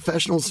hiring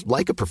professionals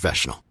like a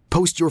professional.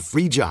 Post your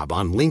free job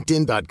on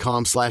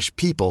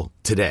linkedin.com/people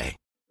today.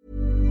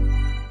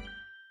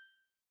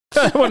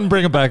 I wouldn't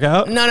bring it back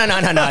out. No.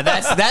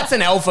 That's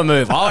an alpha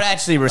move. I would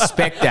actually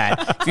respect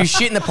that. If you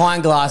shit in the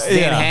pint glass and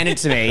hand it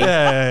to me,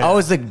 yeah. I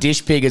was the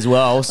dish pig as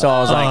well, so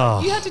I was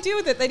like... You had to deal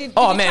with it. They did.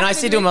 Oh, man, I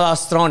said to him, I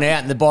was thrown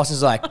out, and the boss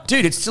is like,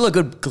 dude, it's still a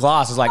good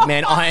glass. I was like,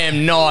 man, I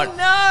am not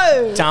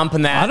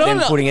dumping that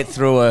and putting it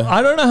through a...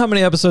 I don't know how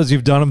many episodes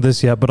you've done of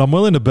this yet, but I'm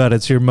willing to bet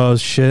it's your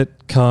most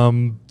shit,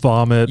 cum,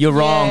 vomit. You're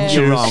wrong. Yeah.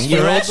 You're wrong.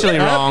 You're actually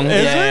wrong.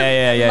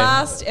 Yeah.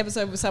 Last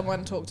episode,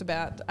 someone talked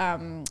about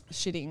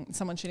shitting.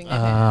 Someone shitting their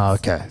pants.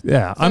 Okay.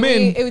 Yeah. So I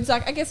mean, it was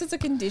like, I guess it's a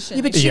condition.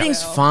 Yeah, but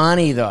shitting's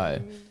funny though.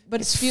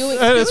 But spewing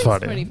is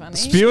funny. Pretty funny.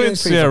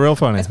 Spewing's real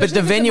funny. Especially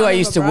but the venue I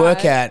used to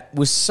work at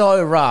was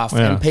so rough,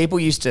 Yeah. and people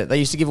used to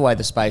give away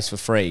the space for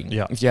free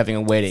if you're having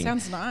a wedding.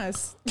 Sounds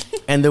nice.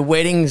 And the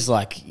weddings,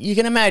 like, you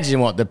can imagine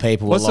what the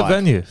people were What's like. the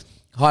venue?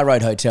 High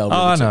Road Hotel.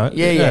 Oh, I know.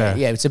 Yeah.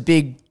 It's a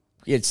big.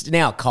 It's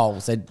now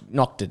Coles. They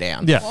knocked it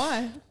down. Yeah.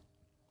 Why?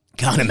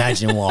 Can't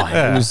imagine why.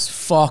 It was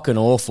fucking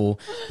awful.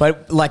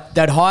 But like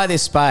they'd hire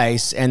this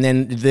space and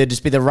then there'd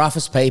just be the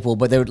roughest people,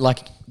 but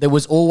there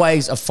was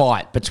always a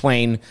fight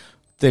between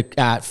the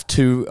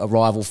two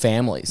rival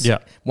families. Yeah.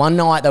 One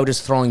night they were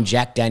just throwing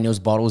Jack Daniels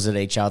bottles at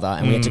each other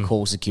and we had to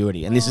call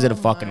security. And this is at a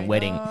fucking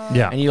wedding.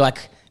 Yeah. And you're like,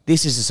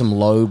 this is some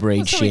low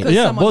breed shit. Because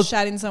someone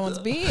shat in someone's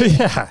beer.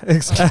 Yeah,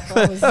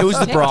 exactly. It was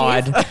the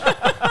bride.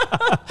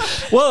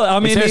 Well, I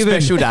mean, It's her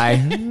even special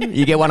day.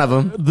 You get one of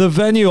them. the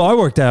venue I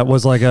worked at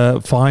was like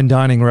a fine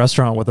dining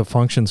restaurant with a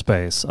function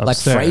space upstairs.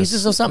 Like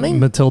Fraser's or something?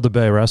 Matilda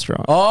Bay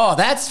restaurant. Oh,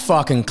 that's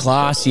fucking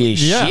classy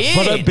as Yeah, shit.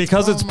 but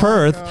because it's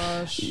Perth,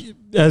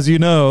 as you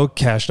know,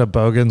 cashed up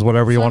bogans,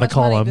 whatever you want to much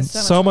call money. them, There's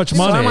so much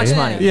money. So much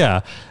money.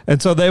 Yeah.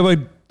 And so they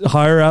would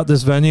hire out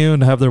this venue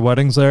and have their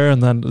weddings there,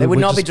 and then They would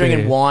not be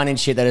drinking wine and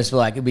shit. They just be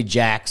like, it'd be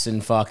Jacks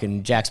and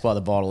fucking Jacks by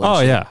the bottle.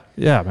 And shit.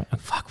 Yeah, man.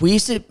 Fuck, we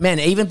used to, man,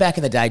 even back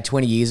in the day,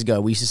 20 years ago,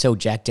 we used to sell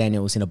Jack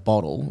Daniels in a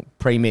bottle,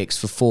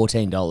 pre-mixed for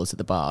 $14 at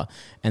the bar,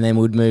 and then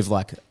we'd move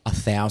like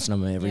 1,000 of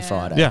them every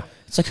Friday. Yeah.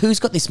 It's like, who's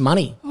got this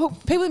money? Oh,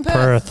 people in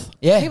Perth.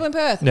 Yeah. People in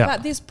Perth. Yeah.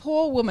 But this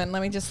poor woman,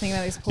 let me just think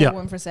about this poor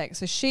woman for a sec.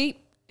 So she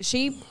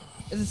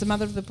is the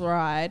mother of the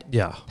bride.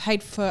 Yeah.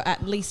 Paid for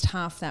at least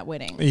half that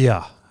wedding.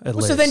 Yeah. At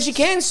Well, least. so then she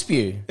can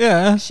spew.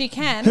 Yeah. She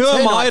can. Who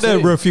am not I to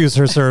to. refuse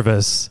her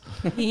service?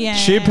 Yeah.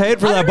 She paid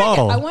for that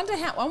bottle. I wonder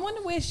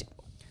where she...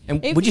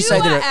 And If would you you say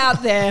are that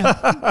out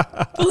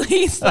there,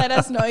 please let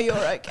us know you're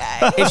okay.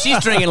 if she's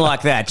drinking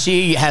like that,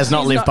 she has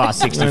not lived not- past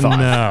 65.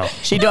 No.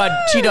 She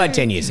died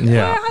 10 years ago.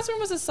 Yeah. Her husband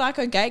was a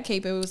psycho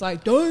gatekeeper who was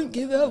like, "Don't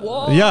give her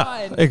wine."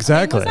 Yeah,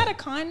 exactly. I mean, was that a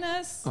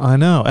kindness? I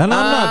know. And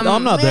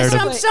I'm not there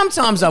to...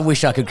 Sometimes I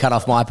wish I could cut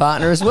off my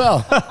partner as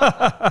well.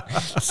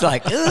 It's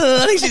like,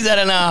 I think she's had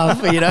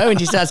enough, you know. When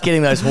she starts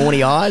getting those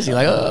horny eyes, you're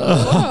like,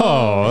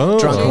 Oh.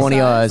 drunk horny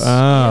eyes.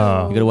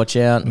 Oh. You got to watch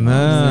out.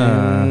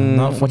 No,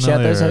 not Watch out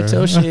those familiar.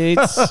 hotel sheets.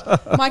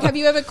 Mike, have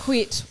you ever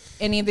quit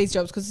any of these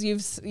jobs? Because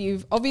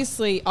you've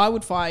obviously, I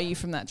would fire you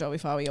from that job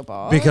if I were your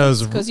boss.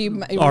 Because you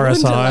ruined a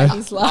RSI.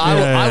 lady's life.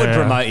 I would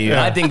promote you.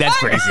 Yeah. I think that's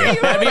pretty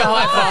sick. That'd be a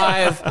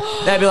high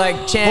five. That'd be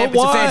like, champ, But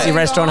it's a why? fancy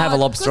restaurant, have a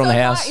lobster on the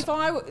house. If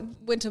I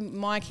went to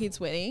my kid's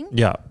wedding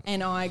Yeah.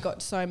 and I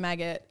got so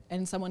maggot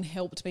and someone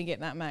helped me get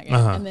that maggot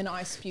and then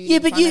I spewed Yeah,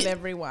 in but front you- of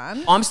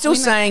everyone. I'm still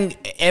saying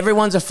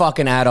everyone's a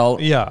fucking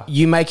adult. Yeah.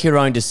 You make your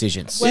own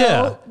decisions.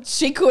 Well,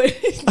 she could.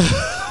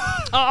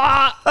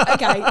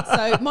 Okay,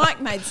 so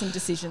Mike made some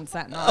decisions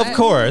that night. Of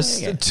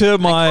course,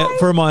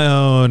 for my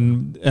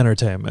own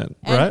entertainment,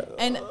 And, right?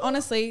 And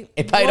honestly,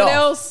 It paid what off.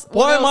 else?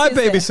 Why am I is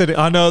there? babysitting?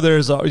 I know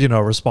there's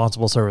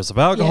responsible service of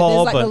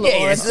alcohol, like but the law.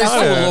 Yeah, there's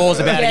all laws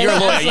about it. You're a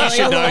lawyer. You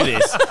should know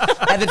this.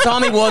 At the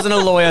time, he wasn't a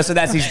lawyer, so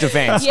that's his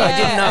defense. Yeah, I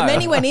didn't know. and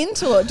then he went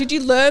into it. Did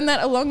you learn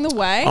that along the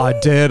way? I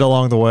did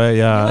along the way,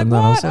 yeah. You're like, And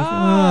then I was what? like,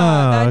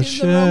 I did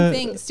shit. the wrong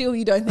thing. Still,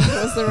 you don't think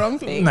it was the wrong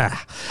thing? Nah.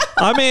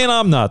 I mean,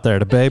 I'm not there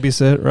to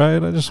babysit,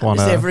 right? I just want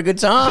Just there for to. a good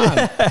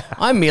time.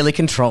 I'm merely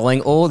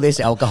controlling all this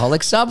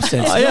alcoholic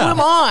substance. Who am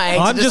I?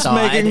 to I'm just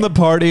decide? making the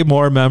party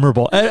more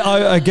memorable. And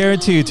I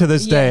guarantee you to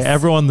this day, Yes.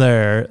 everyone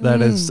there,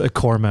 that is a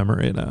core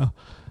memory now.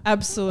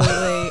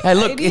 Absolutely. Hey,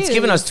 look, It it's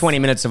given us is. 20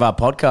 minutes of our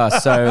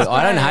podcast, so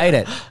I don't hate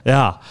it.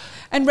 Yeah.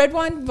 And red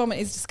wine vomit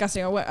is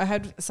disgusting. I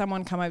had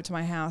someone come over to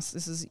my house.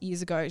 This is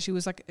years ago. She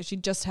was like, she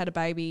just had a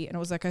baby, and it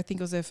was like, I think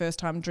it was her first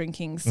time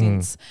drinking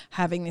since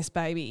having this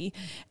baby.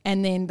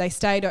 And then they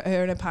stayed, her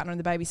and her partner and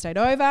the baby stayed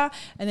over.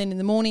 And then in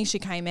the morning she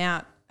came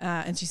out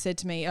and she said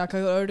to me, like,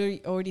 I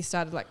already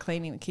started like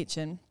cleaning the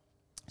kitchen.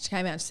 She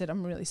came out and she said,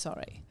 I'm really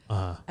sorry.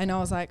 And I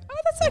was like, oh,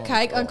 that's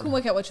okay. I couldn't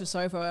work out what she was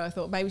sorry for. I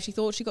thought maybe she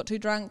thought she got too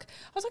drunk.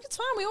 I was like, it's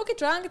fine. We all get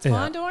drunk. It's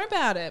fine. Don't worry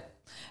about it.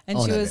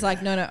 And she was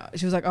like, no.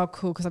 She was like, oh,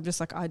 cool. Because I'm just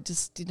like, I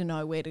just didn't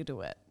know where to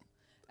do it.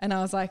 And I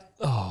was like,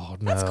 oh,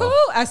 no. That's cool.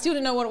 I still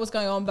didn't know what was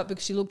going on, but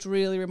because she looked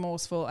really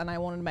remorseful and I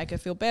wanted to make her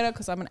feel better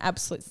because I'm an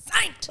absolute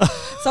saint. So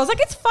I was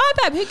like, it's fine,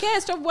 babe. Who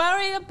cares? Don't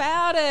worry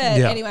about it.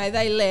 Yeah. Anyway,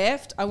 they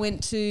left. I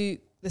went to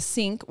the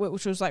sink,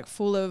 which was like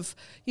full of,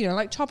 you know,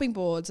 like chopping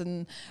boards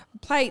and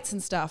plates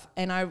and stuff.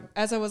 And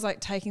as I was like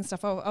taking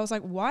stuff off, I was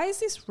like, why is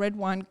this red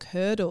wine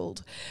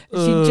curdled? She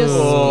just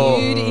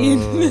spewed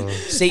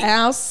in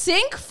our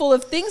sink full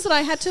of things that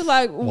I had to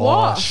like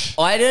wash.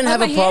 I didn't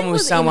have a problem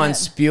with someone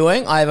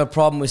spewing. I have a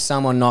problem with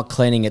someone not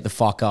cleaning it the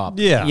fuck up.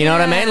 Yeah. You know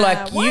what I mean?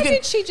 Like, why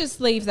did she just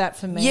leave that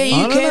for me? Yeah,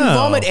 you can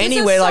vomit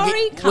anywhere.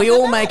 Like, we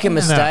all make a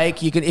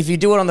mistake. You can, if you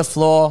do it on the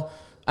floor.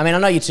 I mean, I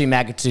know you're too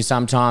maggot to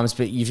sometimes,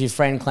 but if your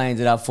friend cleans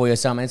it up for you or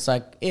something, it's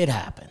like, it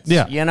happens.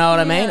 Yeah. You know what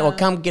I mean? Or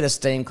come get a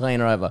steam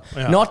cleaner over.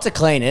 Yeah. Not to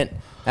clean it.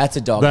 That's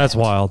a dog. That's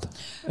wild.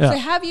 Yeah.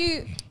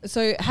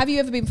 So have you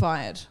ever been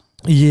fired?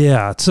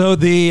 Yeah. So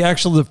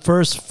the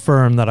first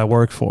firm that I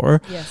worked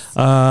for,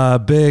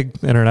 big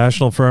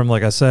international firm,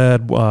 like I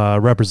said,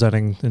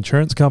 representing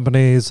insurance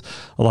companies,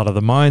 a lot of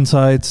the mine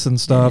sites and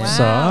stuff.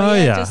 Wow,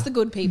 so just the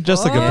good people.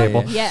 Just the good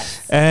people.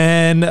 Yes.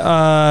 And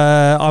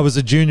I was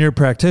a junior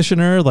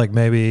practitioner, like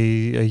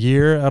maybe a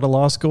year out of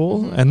law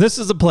school. Mm-hmm. And this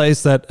is a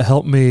place that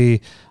helped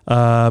me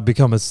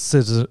become a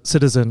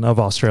citizen of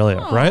Australia,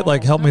 right?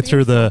 Like help me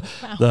through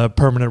the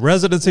permanent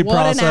residency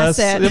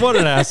process. What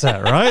an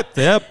asset, right?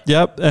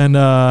 Yep. And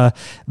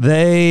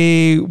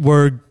they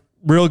were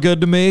real good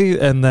to me,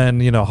 and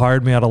then, you know,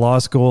 hired me out of law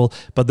school,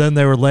 but then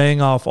they were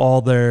laying off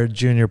all their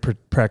junior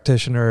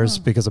practitioners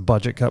because of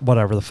budget cut,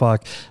 whatever the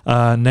fuck,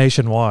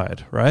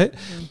 nationwide, right?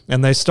 Mm-hmm.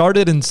 And they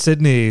started in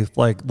Sydney,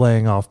 like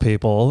laying off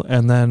people,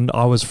 and then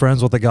I was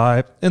friends with a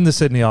guy in the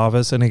Sydney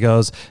office, and he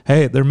goes,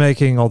 hey, they're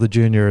making all the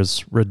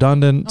juniors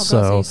redundant.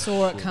 So you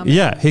saw it coming.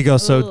 Yeah, he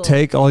goes, so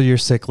take all your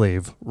sick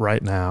leave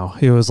right now.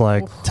 He was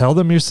like, tell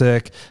them you're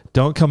sick,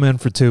 don't come in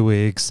for 2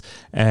 weeks,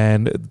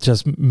 and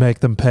just make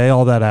them pay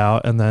all that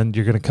out, and then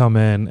you're going to come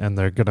in and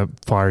they're going to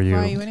fire you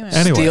anyway.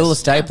 Steal the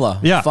stapler.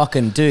 Yeah.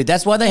 Fucking dude.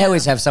 That's why they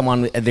always have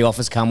someone at the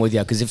office come with you,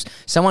 because if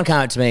someone came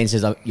up to me and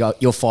says,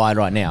 you're fired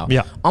right now,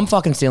 I'm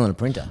fucking stealing a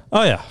printer.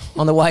 Oh, yeah.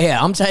 On the way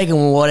out, I'm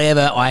taking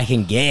whatever I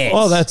can get.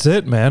 Oh, that's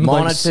it, man.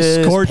 Monitors,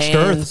 like scorched pens.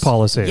 earth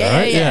policy,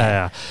 right?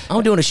 Yeah.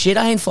 I'm doing a shit.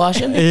 I ain't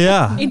flushing.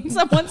 Yeah. In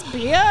someone's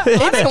beer?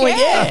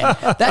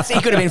 That's, he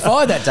could have been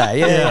fired that day.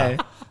 Yeah.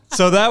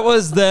 So that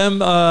was them.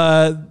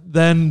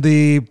 Then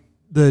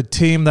the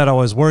team that I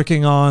was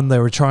working on, they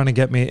were trying to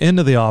get me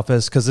into the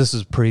office because this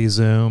is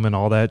pre-Zoom and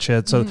all that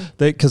shit. So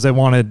I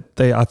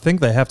think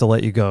they have to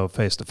let you go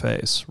face to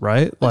face,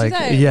 right? Like,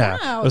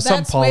 wow. There's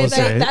some policy.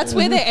 That's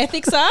where their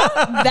ethics are.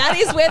 That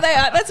is where they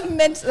are.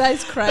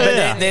 That's crazy.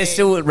 But they're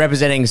still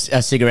representing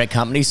a cigarette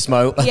company,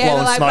 smoking to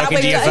your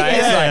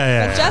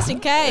face. Just in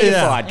case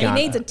he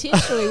needs a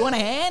tissue, we want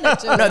to hand it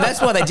to him. No, that's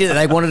why they did it.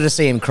 They wanted to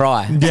see him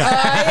cry.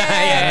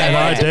 Yeah. They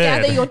wanted to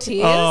gather your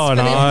tears. Oh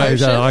no,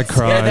 I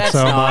cried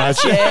so much.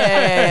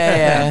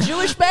 Yeah.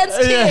 Jewish man's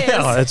tears.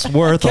 Yeah, it's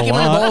worth Kick a him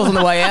in the lot. balls on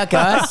the way out,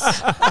 guys.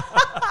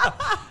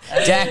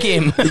 Jack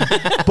him.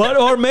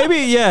 Or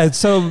maybe,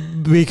 so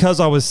because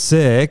I was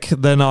sick,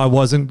 then I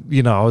wasn't,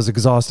 I was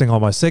exhausting all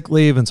my sick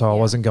leave, and so I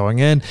wasn't going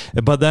in.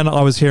 But then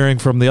I was hearing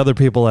from the other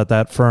people at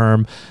that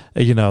firm,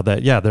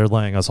 that, they're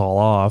laying us all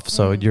off.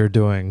 So you're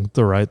doing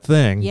the right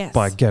thing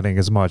by getting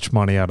as much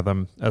money out of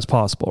them as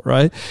possible,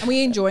 right? Are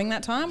we enjoying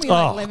that time? Were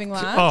you living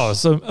large? Oh,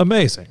 so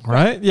amazing,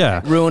 right?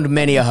 Yeah. Ruined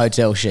many a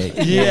hotel sheet.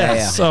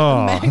 Yes.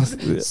 Oh.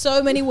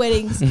 So many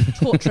weddings,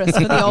 torturous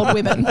for the old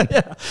women.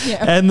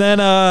 Yeah. And then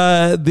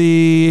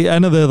the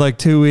end of the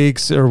 2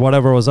 weeks or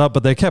whatever was up,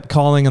 but they kept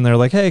calling and they're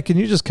like, hey, can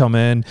you just come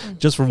in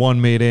just for one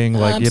meeting?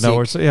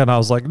 And I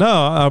was like, no,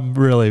 I'm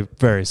really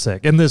very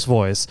sick, in this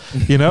voice,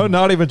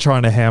 not even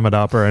trying to ham it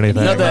up or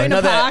anything.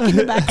 Another park in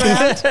the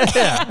background.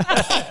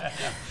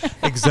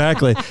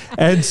 Exactly.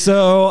 And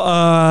so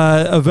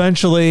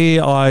eventually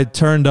I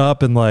turned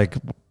up in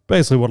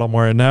basically what I'm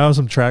wearing now,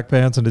 some track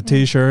pants and a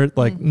t-shirt,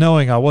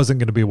 knowing I wasn't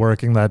going to be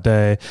working that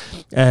day.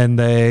 And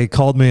they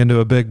called me into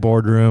a big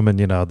boardroom, and,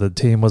 the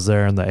team was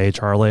there and the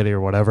HR lady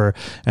or whatever.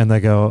 And they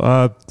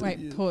go,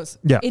 wait, pause.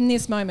 Yeah. In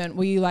this moment,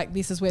 were you like,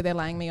 this is where they're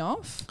laying me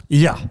off?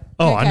 Yeah.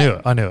 Oh, okay.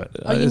 I knew it.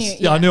 Oh, you knew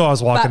it? Yeah. I knew I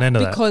was walking into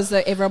that. Because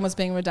everyone was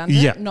being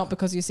redundant, not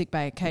because you're sick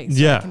by a case.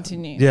 Yeah.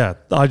 Continue. Yeah.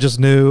 I just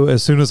knew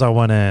as soon as I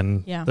went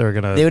in, they were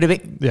going to. There would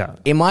have been,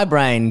 in my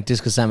brain,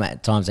 just because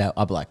sometimes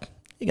I'll be like,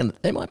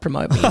 They might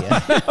promote me here.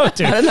 I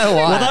don't know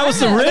why. Well, that was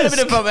the risk.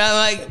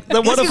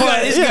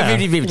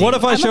 What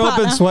if I show up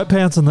in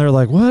sweatpants and they're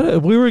like,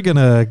 "What? We were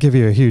gonna give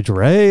you a huge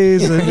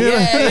raise." And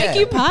Thank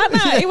you, partner.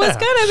 It was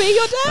gonna be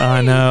your day.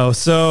 I know.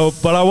 So,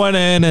 but I went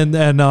in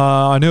and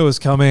I knew it was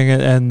coming,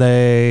 and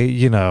they,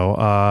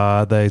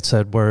 they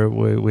said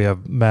we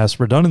have mass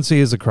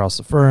redundancies across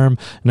the firm,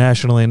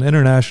 nationally and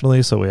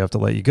internationally, so we have to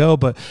let you go.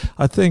 But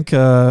I think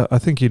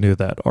you knew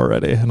that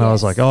already, and I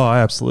was like, oh,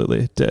 I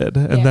absolutely did.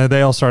 And then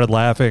they all started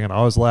laughing, and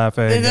I was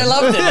laughing. They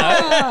loved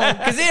it,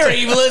 because they're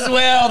evil as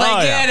well.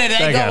 They get it.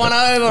 They got one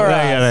over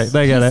us.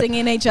 They get it. Kissing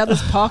in each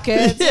other's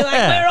pockets. You're like,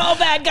 we're all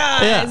bad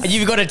guys. Yeah.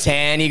 You've got a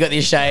tan. You got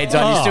your shades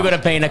on. You still got a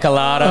pina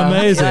colada.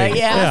 Amazing. Like,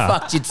 I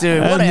fucked you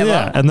too.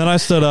 Whatever. And then I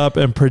stood up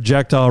and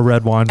projectile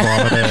red wine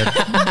vomited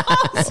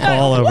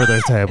all over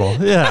their table.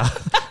 Yeah.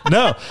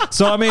 No.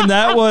 So, I mean,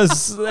 that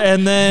was,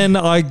 and then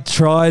I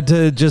tried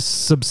to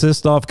just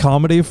subsist off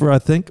comedy for, I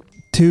think,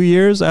 2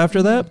 years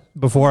after that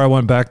before I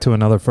went back to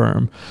another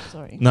firm.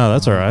 Sorry. No,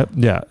 that's all right.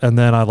 Yeah. And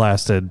then I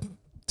lasted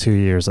 2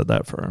 years at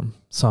that firm,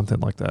 something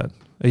like that.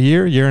 A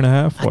year and a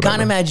half. I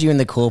can't imagine you in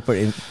the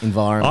corporate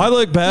environment. I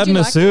look bad in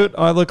a suit.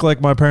 I look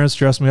like my parents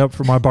dressed me up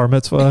for my bar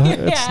mitzvah.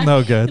 It's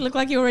no good. You look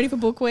like you were ready for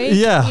book week.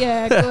 Yeah.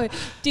 Yeah, good.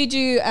 Did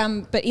you,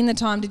 but in the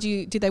time,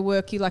 did they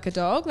work you like a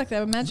dog? Like they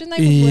imagine they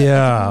would work?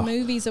 Yeah. Like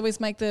movies always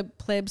make the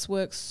plebs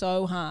work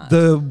so hard.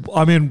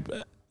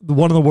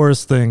 One of the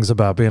worst things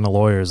about being a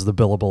lawyer is the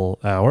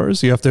billable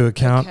hours. You have to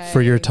account for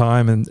your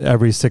time in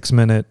every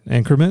 6-minute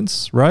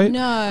increments, right? No.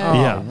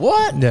 Yeah.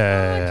 What?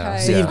 Yeah.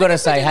 Okay. So you've got to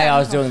say, hey, I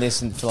was doing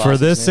this For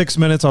this 6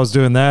 minutes, I was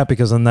doing that,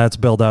 because then that's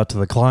billed out to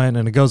the client,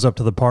 and it goes up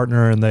to the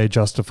partner, and they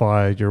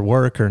justify your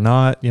work or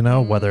not,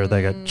 whether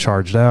they get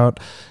charged out.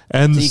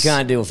 And So you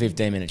can't do a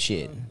 15-minute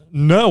shit.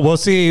 No. Well,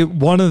 see,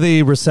 one of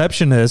the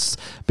receptionists,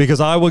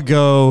 because I would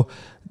go...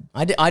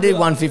 I did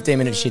one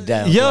 15-minute shit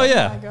day.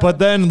 Yeah. But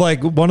then,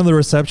 like, one of the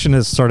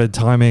receptionists started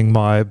timing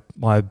my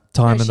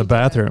time in the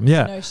bathroom.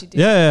 Yeah. No, she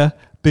didn't. Yeah.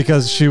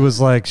 Because she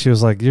was like,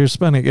 you're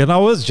spending, and I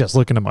was just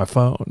looking at my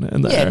phone.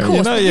 And Yeah, of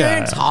course. But you're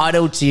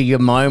entitled to your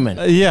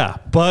moment. Yeah,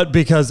 but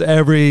because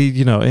every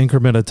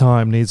increment of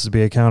time needs to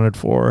be accounted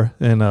for.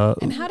 And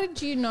how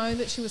did you know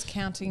that she was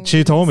counting?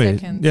 She told me.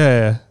 Seconds?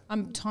 Yeah.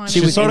 I'm timing.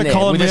 She started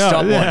calling me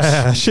out.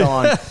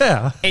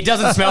 Yeah. It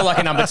doesn't smell like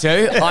a number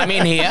 2. I'm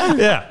in here.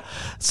 Yeah.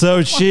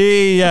 So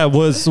she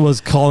was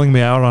calling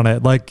me out on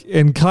it, like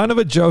in kind of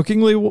a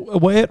jokingly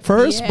way at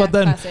first, but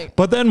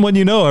then when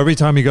every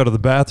time you go to the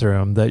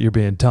bathroom that you're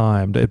being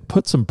timed, it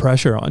puts some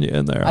pressure on you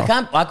in there.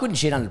 I couldn't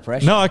shit under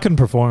pressure. No, I couldn't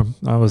perform.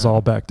 I was all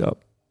backed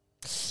up.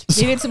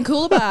 You needed some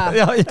cooler bar.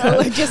 Yeah.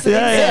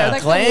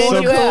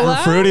 Clean you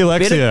out. Fruity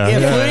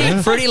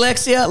Lexia. Fruity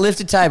Lexia,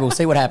 lifted table.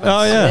 See what happens.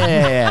 Oh,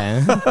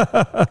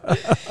 yeah.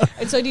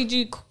 And so did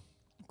you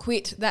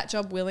quit that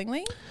job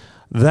willingly?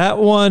 That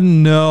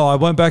one, no. I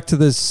went back to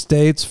the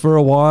States for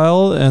a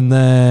while, and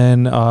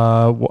then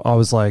I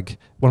was like,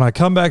 when I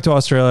come back to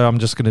Australia, I'm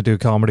just going to do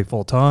comedy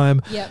full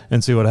time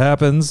and see what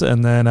happens.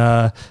 And then,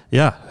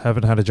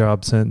 haven't had a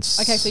job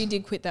since. Okay, so you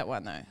did quit that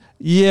one, though.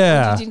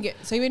 Yeah.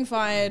 So you've been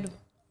fired.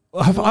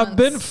 I've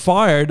been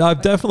fired.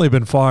 I've definitely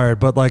been fired,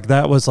 but like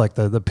that was like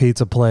the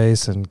pizza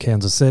place in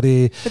Kansas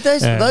City. But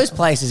those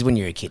places when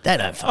you're a kid, they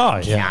don't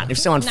fucking count. If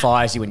someone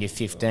fires you when you're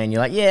 15, you're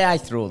like, I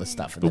threw all the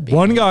stuff in the bin.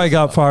 One guy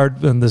got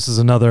fired, and this is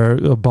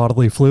another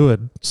bodily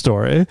fluid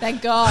story.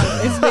 Thank God.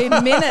 It's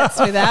been minutes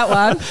with that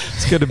one.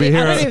 It's good to be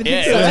here.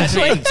 It was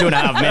actually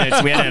 2.5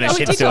 minutes. We had a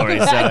shit story.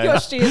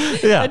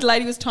 The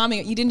lady was timing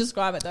it. You didn't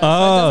describe it though, so it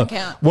doesn't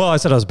count. Well, I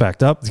said I was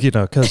backed up,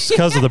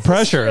 because of the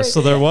pressure. So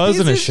there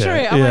wasn't a shit.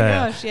 True. Oh my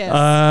gosh. Yes.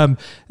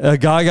 A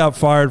guy got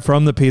fired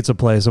from the pizza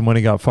place, and when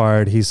he got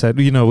fired, he said,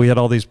 we had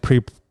all these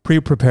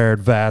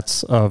pre-prepared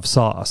vats of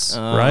sauce,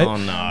 right? Oh,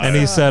 no. And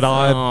he said,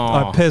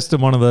 I pissed in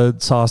one of the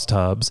sauce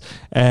tubs,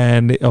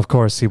 and of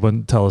course he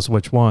wouldn't tell us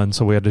which one,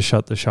 so we had to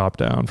shut the shop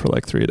down for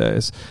like 3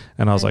 days.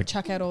 And I was like,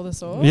 chuck out all the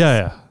sauce?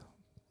 Yeah.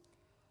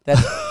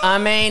 I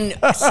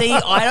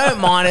don't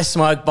mind a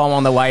smoke bomb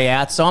on the way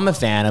out, so I'm a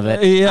fan of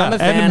it. Yeah, I'm a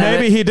fan and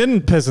maybe he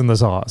didn't piss in the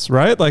sauce,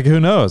 right? Like, who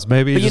knows?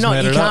 Maybe but he just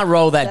made you it can't up.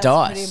 roll that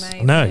That's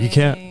dice. No, you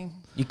can't.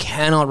 You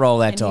cannot roll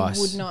that And dice.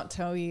 he would not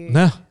tell you.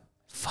 No.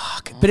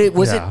 Fuck. But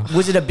was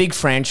it a big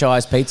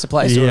franchise pizza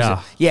place? Or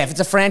Yeah. If it's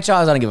a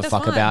franchise, I don't give a That's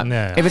fuck fine. about.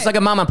 No. If it's like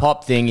a mum and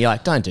pop thing, you're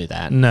like, don't do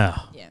that. No.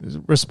 Yeah.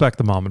 Respect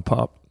the mom and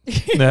pop.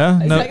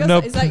 Yeah.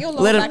 Is that your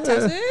long back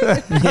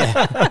tattoo?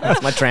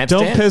 That's my tramp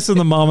Don't stamp. piss in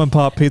the mom and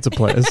pop pizza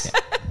place.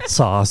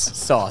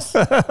 Sauce.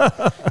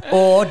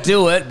 Or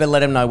do it, but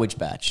let him know which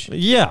batch.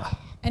 Yeah.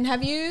 And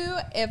have you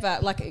ever,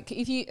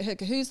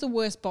 who's the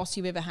worst boss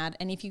you've ever had?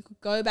 And if you could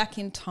go back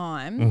in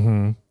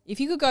time,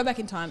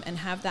 and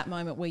have that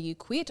moment where you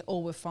quit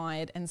or were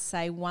fired and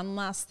say one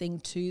last thing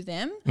to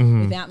them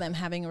without them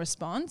having a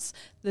response,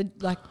 the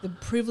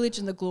privilege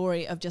and the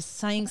glory of just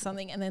saying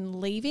something and then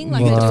leaving,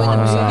 like they do in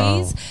the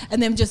movies,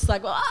 and them just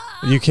like,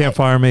 you can't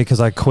fire me because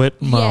I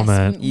quit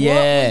moment. What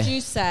would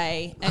you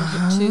say and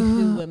to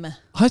whom?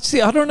 I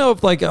don't know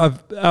if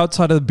I've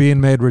outside of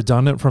being made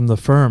redundant from the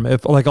firm,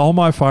 if like all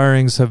my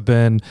firings have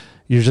been,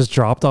 you're just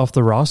dropped off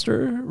the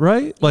roster,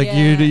 right? Like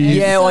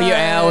yeah, or your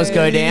hours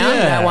go down.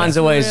 Yeah. That one's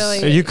always.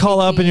 Really you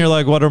call up and you're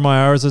like, "What are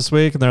my hours this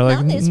week?" And they're like,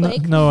 Not this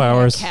week. "No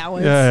hours."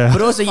 Cowards. Yeah.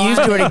 But also, you've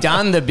already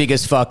done the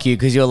biggest fuck you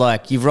because you're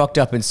like, you've rocked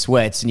up in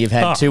sweats and you've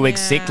had 2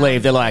 weeks sick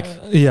leave. They're like,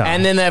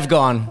 and then they've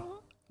gone,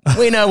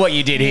 we know what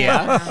you did here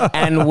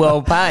and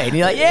well paid. And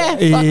you're like, yeah,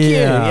 fuck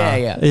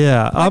you.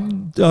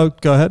 Yeah.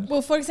 Go ahead.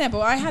 Well, for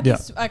example, I had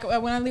this, like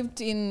when I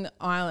lived in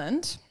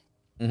Ireland,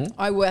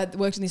 I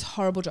worked in this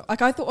horrible job.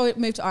 Like I thought I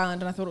moved to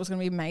Ireland and I thought it was going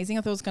to be amazing.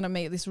 I thought I was going to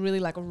meet this really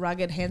like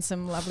rugged,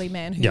 handsome, lovely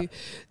man who,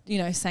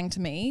 sang to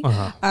me.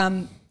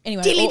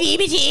 Anyway,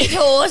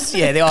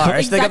 yeah, the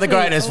Irish. They got the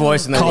greatest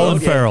voice in the Colin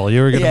world. Farrell.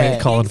 You were going to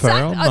meet Colin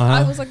Farrell.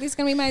 I was like, this is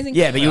going to be amazing.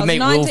 Yeah, but you'd meet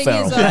Will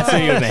Ferrell. That's who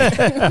you'd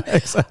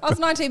meet. I was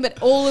 19,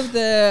 but all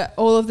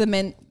of the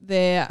men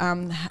there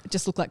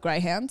just look like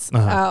greyhounds.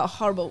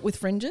 Horrible with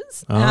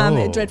fringes.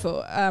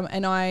 Dreadful.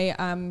 And I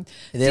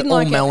they're didn't all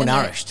like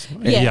malnourished.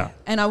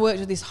 And I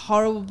worked at this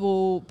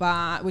horrible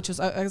bar, which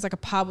was it was like a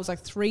pub. It was like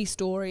 3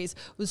 stories.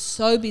 It was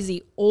so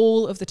busy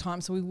all of the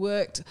time. So we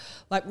worked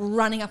like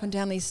running up and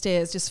down these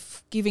stairs,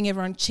 just giving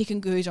everyone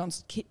chicken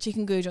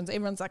goujons.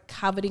 Everyone's like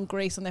covered in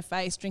grease on their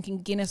face,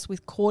 drinking Guinness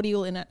with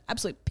cordial in it.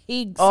 Absolute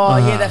pigs. Oh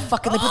yeah, they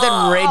put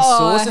that red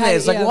sauce in there.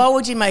 It's like, why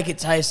would you make it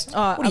taste?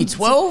 What are you,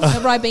 12?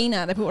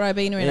 Ribena. They put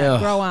Ribena in it.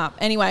 Grow up.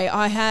 Anyway,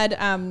 I had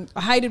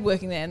I hated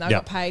working there, and I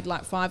got paid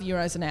like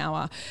 €5 an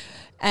hour.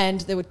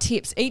 And there were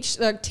tips. Each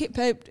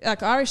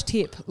like Irish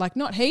tip, like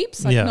not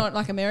heaps, like not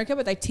like America,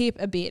 but they tip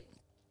a bit.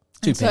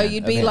 And so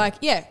you'd be like,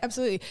 yeah,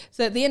 absolutely.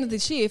 So at the end of the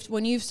shift,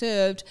 when you've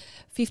served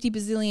 50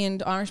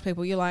 bazillion Irish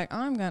people, you're like,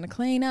 I'm going to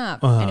clean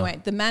up.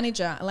 Anyway, the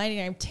manager, a lady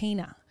named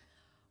Tina,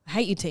 I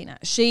hate you, Tina.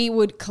 She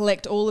would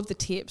collect all of the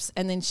tips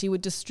and then she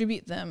would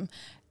distribute them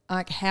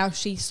like how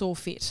she saw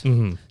fit.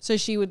 So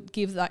she would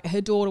give, like,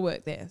 her daughter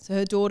worked there. So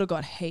her daughter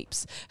got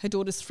heaps. Her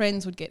daughter's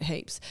friends would get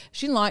heaps.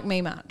 She didn't like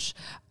me much,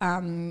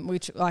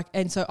 and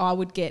so I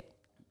would get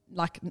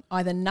like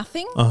either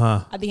nothing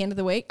at the end of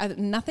the week, either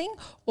nothing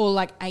or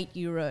like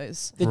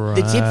 €8.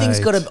 The tip thing's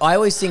got to, I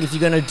always think if you're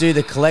going to do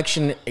the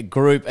collection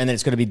group and then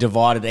it's got to be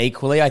divided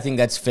equally, I think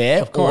that's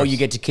fair. Of course. Or you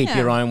get to keep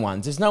your own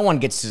ones. There's no one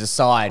gets to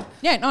decide.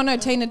 Yeah, no,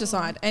 Tina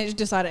decided.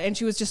 And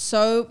she was just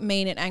so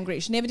mean and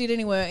angry. She never did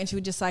any work and she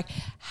would just like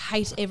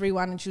hate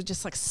everyone and she would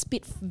just like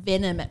spit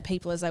venom at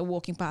people as they were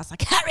walking past,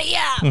 like, hurry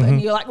up!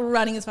 And you're like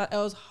running as fast. It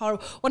was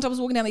horrible. One time I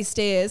was walking down these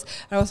stairs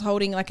and I was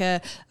holding like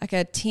a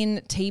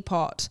tin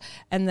teapot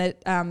and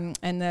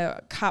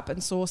the cup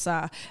and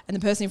saucer, and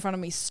the person in front of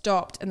me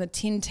stopped and the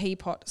tin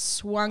teapot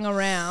swung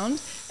around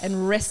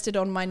and rested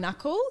on my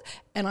knuckle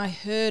and I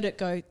heard it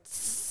go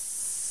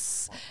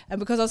tss. And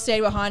because I was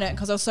standing behind it,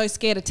 because I was so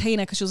scared of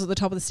Tina because she was at the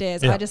top of the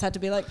stairs, I just had to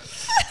be like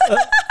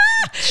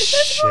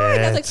that's fine.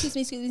 I was like, excuse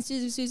me,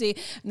 Susie.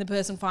 And the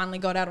person finally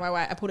got out of my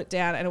way. I put it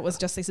down and it was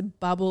just this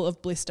bubble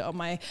of blister on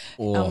my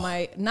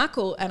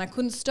knuckle and I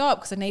couldn't stop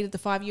because I needed the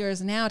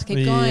 €5 an hour to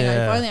keep going.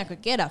 If only I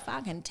could get a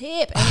fucking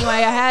tip. Anyway, I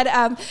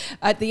had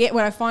at the end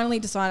when I finally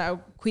decided I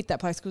would quit that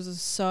place because it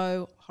was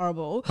so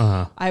horrible,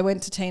 I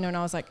went to Tina and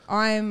I was like,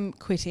 I'm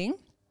quitting.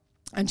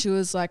 And she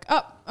was like,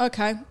 oh,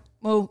 okay.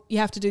 Well, you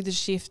have to do the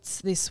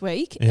shifts this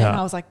week. And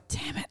I was like,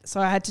 damn it.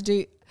 So I had to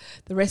do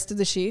the rest of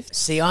the shift.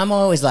 See, I'm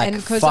always like,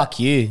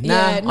 fuck you.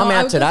 I'm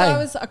out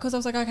today. Because I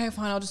was like, okay,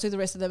 fine, I'll just do the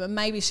rest of them. And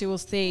maybe she will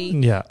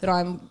see that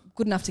I'm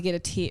good enough to get a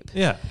tip.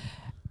 Yeah.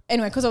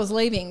 Anyway, because I was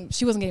leaving,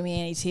 she wasn't getting me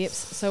any tips.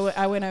 So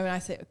I went over and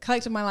I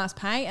collected my last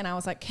pay and I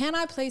was like, can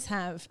I please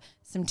have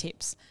some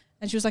tips?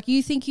 And she was like,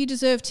 you think you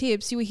deserve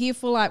tips? You were here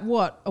for like,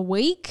 what, a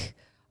week?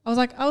 I was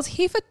like, I was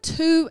here for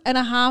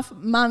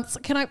 2.5 months.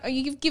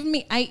 You've given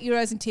me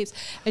 €8 in tips.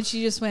 And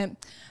she just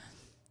went,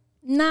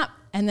 nah.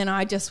 And then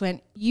I just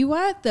went, you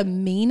are the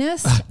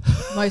meanest,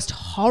 most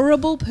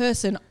horrible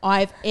person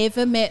I've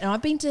ever met. And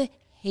I've been to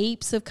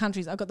heaps of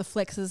countries. I've got the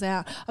flexes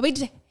out. I've been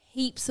to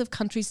heaps of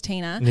countries,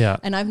 Tina. Yeah.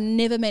 And I've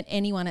never met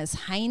anyone as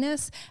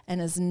heinous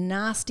and as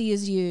nasty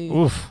as you.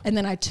 Oof. And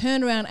then I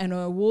turned around and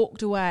I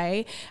walked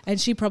away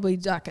and she probably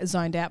like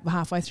zoned out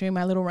halfway through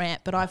my little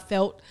rant. But I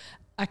felt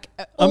like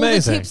all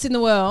amazing. The tips in the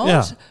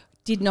world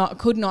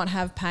could not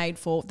have paid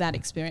for that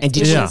experience. And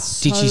did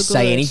she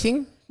say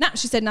anything? No,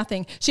 she said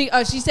nothing. She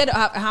said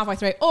halfway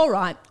through, all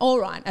right,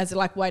 as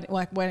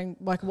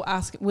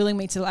willing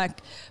me to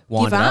like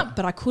give up,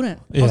 but I couldn't.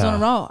 I was on a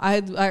roll. I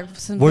had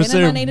some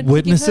venom I needed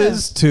to give her. Was there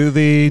witnesses to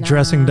the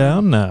dressing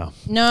down? No.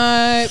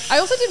 I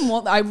also didn't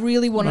want. I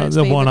really wanted it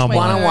to be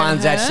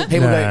one-on-ones. Actually,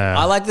 people go,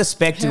 I like the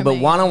spectacle, but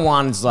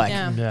one-on-ones, like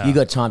you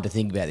got time to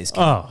think about this.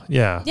 Oh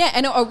yeah, yeah.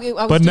 And I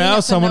was but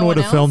now someone would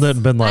have filmed it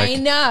and been like, I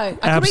know,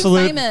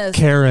 absolute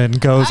Karen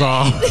goes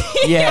off.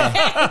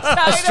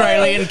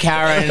 Australian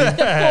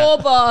Karen. Poor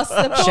boss,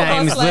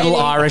 James, little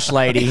Irish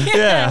lady.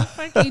 Yeah,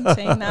 fucking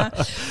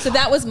Tina. So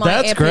that was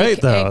my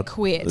epic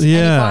quit.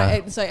 Yeah.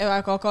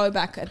 I'll go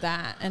back at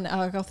that, and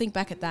I'll think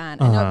back at that.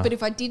 But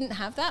if I didn't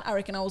have that, I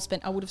reckon I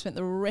would have spent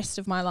the rest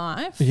of my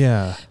life.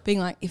 Being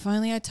like, if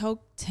only I told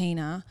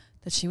Tina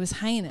that she was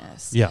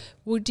heinous. Yeah.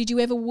 Well, did you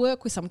ever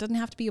work with someone? It doesn't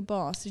have to be a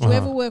boss. Did you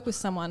ever work with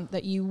someone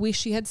that you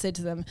wish you had said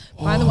to them,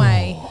 by the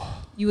way,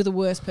 You were the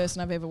worst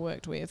person I've ever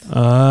worked with.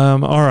 All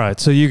right.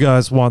 So you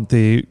guys want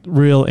the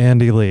real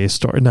Andy Lee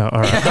story? No.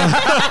 All right.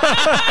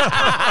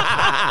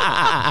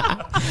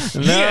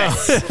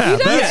 Yes.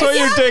 That's what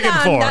you're digging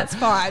for. That's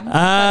fine.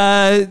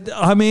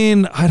 I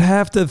mean, I'd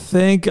have to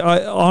think.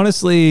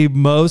 Honestly,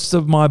 most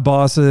of my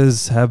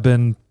bosses have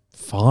been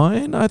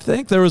fine, I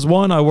think. There was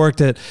one I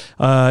worked at.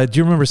 Do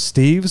you remember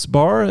Steve's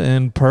Bar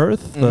in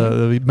Perth?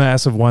 The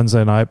massive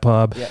Wednesday night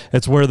pub. Yeah.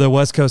 It's where the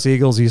West Coast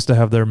Eagles used to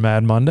have their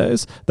Mad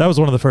Mondays. That was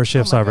one of the first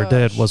shifts I ever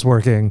did, was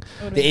working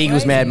the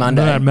Eagles Mad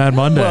Monday. Mad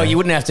Monday. Well, you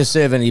wouldn't have to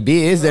serve any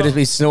beers. They'd just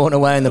be snorting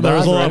away in the bar. There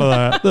was a lot of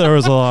that. There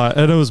was a lot.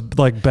 And it was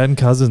like Ben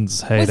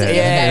Cousins' heyday.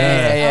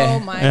 Yeah.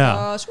 Oh my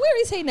gosh.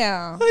 Where is he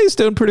now? He's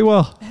doing pretty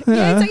well.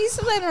 Yeah, so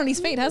he's landed on his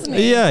feet, hasn't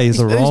he? Yeah, he's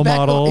a role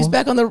model. He's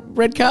back on the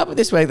red carpet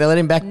this week. They let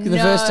him back the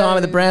first time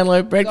at the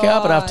Brownlow red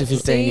carpet after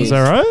 15 years. Is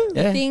that right?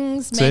 Yeah.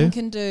 Things men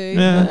can do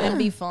and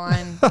be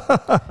fine.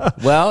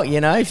 Well,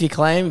 if you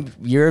claim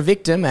you're a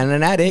victim and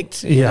an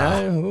addict, you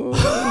know.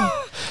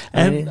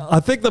 And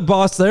I think the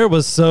boss there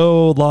was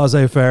so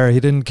laissez-faire. He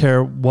didn't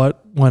care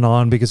what went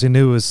on because he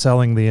knew he was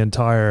selling the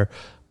entire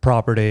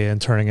property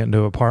and turning it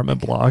into apartment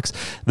blocks,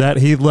 that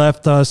he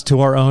left us to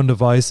our own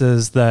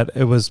devices. That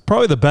it was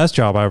probably the best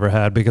job I ever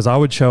had, because I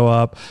would show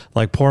up,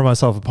 like pour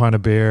myself a pint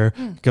of beer,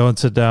 go and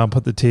sit down,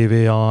 put the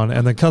TV on,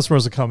 and then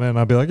customers would come in and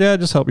I'd be like, yeah,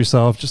 just help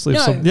yourself, just leave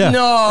some. Yeah.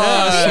 No.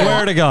 I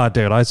swear to God,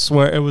 dude, I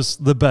swear it was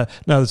the best.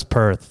 No, it's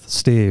Perth,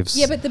 Steve's.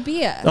 Yeah, but the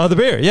beer. Oh, the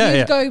beer. Yeah,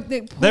 yeah.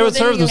 They would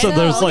serve themselves.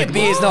 There's like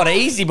beer's not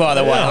easy, by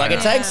the way. Like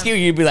it takes skill.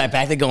 You'd be like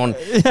back there going,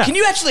 can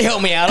you actually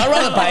help me out? I'd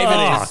rather pay for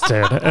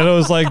this. Dude. And it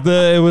was like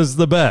it was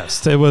the best.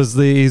 It was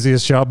the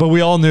easiest job, but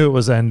we all knew it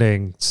was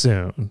ending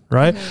soon,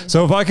 right?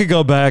 So if I could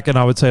go back, and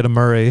I would say to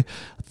Murray,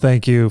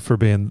 thank you for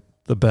being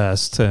the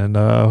best. And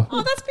oh,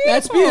 that's beautiful.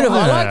 That's beautiful.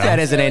 I like that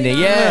as an ending.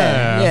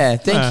 Yeah.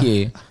 Thank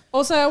you.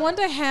 Also, I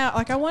wonder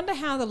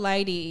how the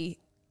lady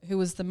who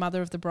was the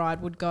mother of the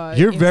bride would go.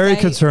 You're very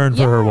concerned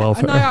for her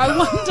welfare. No, I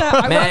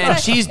wonder. Man,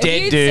 she's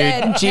dead,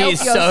 dude. She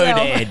is so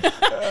dead.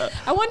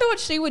 I wonder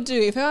what she would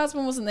do if her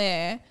husband wasn't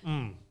there.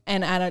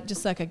 And at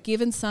just like a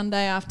given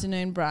Sunday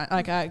afternoon brunch,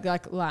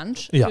 like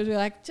lunch, she would be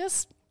like,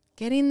 just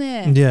get in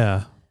there.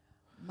 Yeah.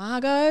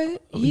 Margot,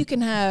 you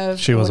can have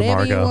she was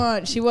whatever a Margot. you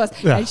want. She was.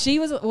 Yeah. And she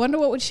was, I wonder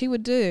what she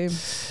would do.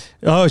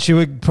 Oh, she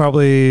would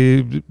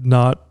probably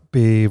not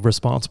be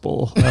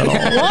responsible at all.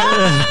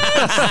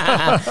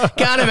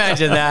 Can't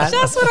imagine that.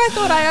 That's what I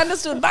thought I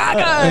understood, Margot.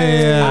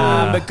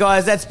 Yeah. But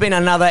guys, that's been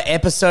another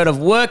episode of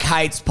Work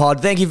Hates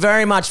Pod. Thank you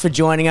very much for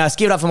joining us.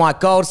 Give it up for Mike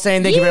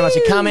Goldstein. Thank you very much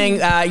for coming. You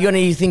got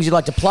any things you'd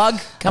like to plug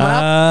coming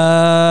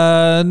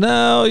up?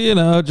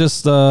 No,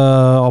 just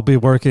I'll be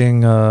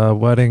working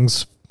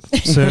weddings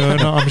soon,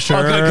 I'm sure.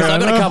 Oh, good, because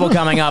I've got a couple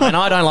coming up, and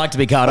I don't like to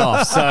be cut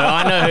off, so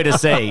I know who to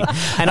see.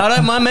 And I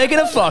don't mind making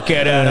a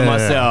fuckhead out of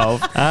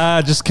myself.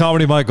 Just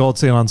comedy Mike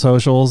Goldstein on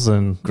socials.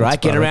 And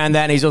great, get around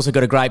that. And he's also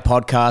got a great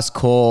podcast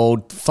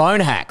called Phone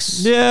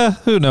Hacks. Yeah,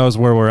 who knows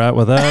where we're at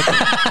with that.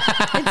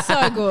 It's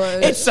so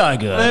good. It's so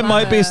good. It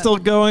might be still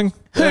going.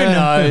 Who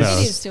knows?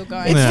 It is still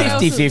going. It's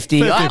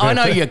 50-50. I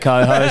know your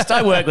co-host.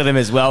 I work with him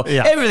as well.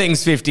 Yeah.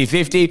 Everything's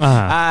 50-50.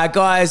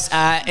 Guys,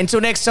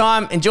 until next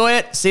time, enjoy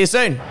it. See you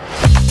soon.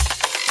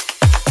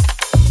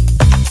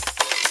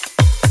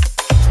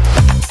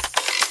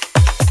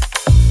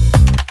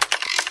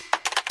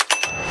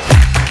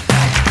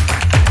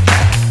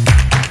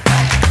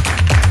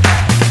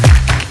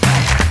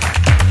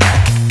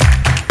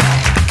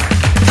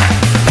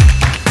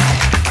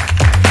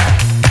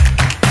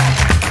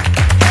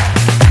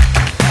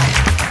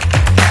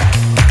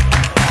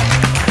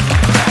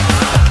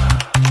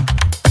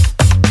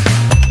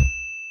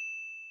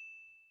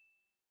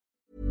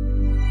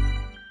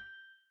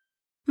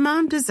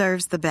 Mom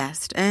deserves the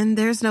best, and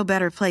there's no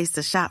better place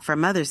to shop for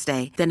Mother's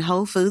Day than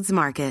Whole Foods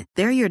Market.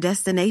 They're your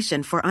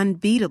destination for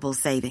unbeatable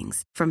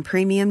savings, from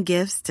premium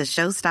gifts to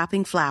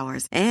show-stopping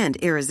flowers and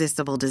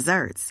irresistible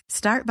desserts.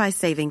 Start by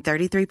saving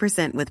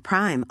 33% with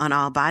Prime on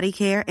all body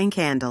care and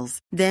candles.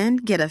 Then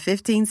get a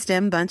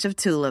 15-stem bunch of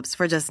tulips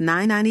for just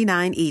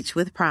 $9.99 each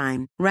with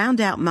Prime.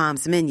 Round out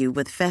Mom's menu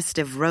with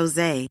festive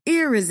rosé,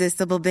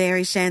 irresistible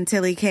berry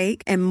chantilly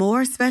cake, and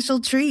more special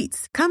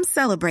treats. Come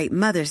celebrate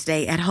Mother's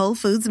Day at Whole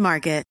Foods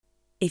Market.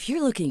 If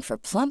you're looking for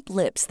plump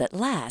lips that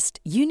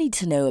last, you need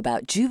to know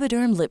about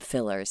Juvederm lip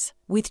fillers.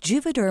 With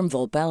Juvederm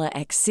Volbella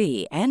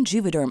XC and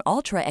Juvederm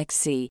Ultra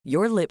XC,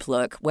 your lip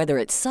look, whether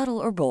it's subtle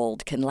or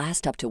bold, can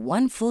last up to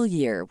 1 full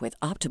year with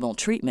optimal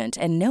treatment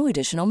and no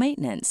additional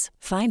maintenance.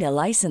 Find a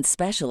licensed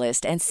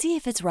specialist and see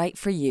if it's right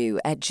for you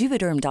at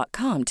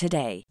Juvederm.com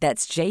today.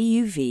 That's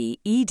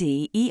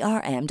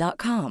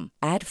JUVEDERM.com.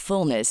 Add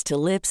fullness to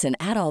lips in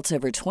adults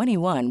over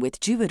 21 with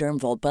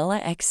Juvederm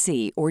Volbella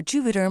XC or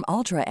Juvederm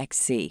Ultra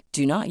XC.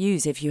 Do not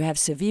use if you have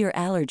severe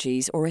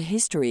allergies or a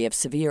history of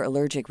severe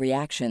allergic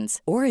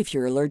reactions, or if you're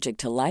you're allergic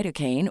to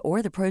lidocaine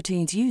or the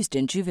proteins used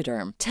in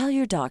Juvederm. Tell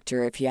your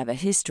doctor if you have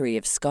a history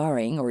of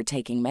scarring or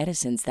taking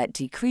medicines that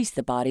decrease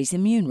the body's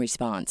immune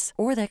response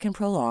or that can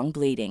prolong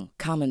bleeding.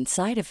 Common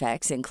side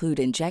effects include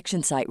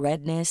injection site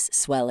redness,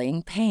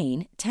 swelling,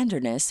 pain,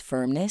 tenderness,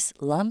 firmness,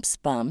 lumps,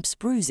 bumps,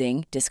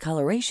 bruising,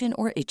 discoloration,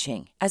 or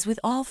itching. As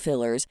with all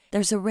fillers,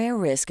 there's a rare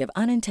risk of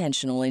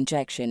unintentional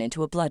injection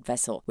into a blood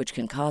vessel, which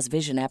can cause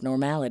vision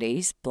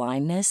abnormalities,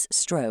 blindness,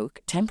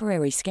 stroke,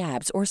 temporary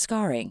scabs, or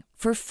scarring.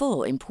 For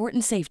full,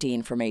 important safety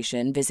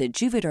information, visit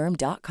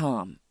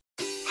Juvederm.com.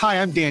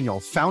 Hi, I'm Daniel,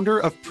 founder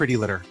of Pretty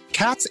Litter.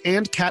 Cats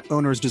and cat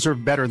owners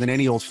deserve better than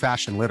any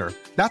old-fashioned litter.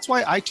 That's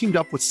why I teamed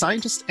up with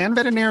scientists and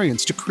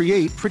veterinarians to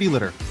create Pretty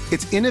Litter.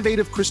 Its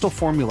innovative crystal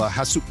formula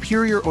has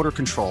superior odor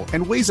control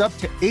and weighs up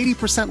to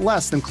 80%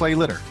 less than clay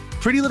litter.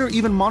 Pretty Litter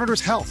even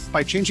monitors health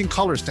by changing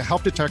colors to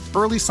help detect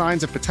early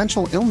signs of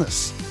potential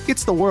illness.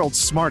 It's the world's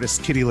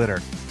smartest kitty litter.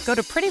 Go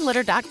to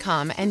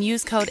prettylitter.com and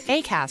use code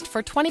ACAST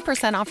for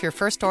 20% off your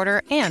first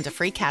order and a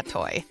free cat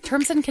toy.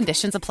 Terms and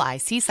conditions apply.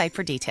 See site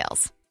for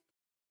details.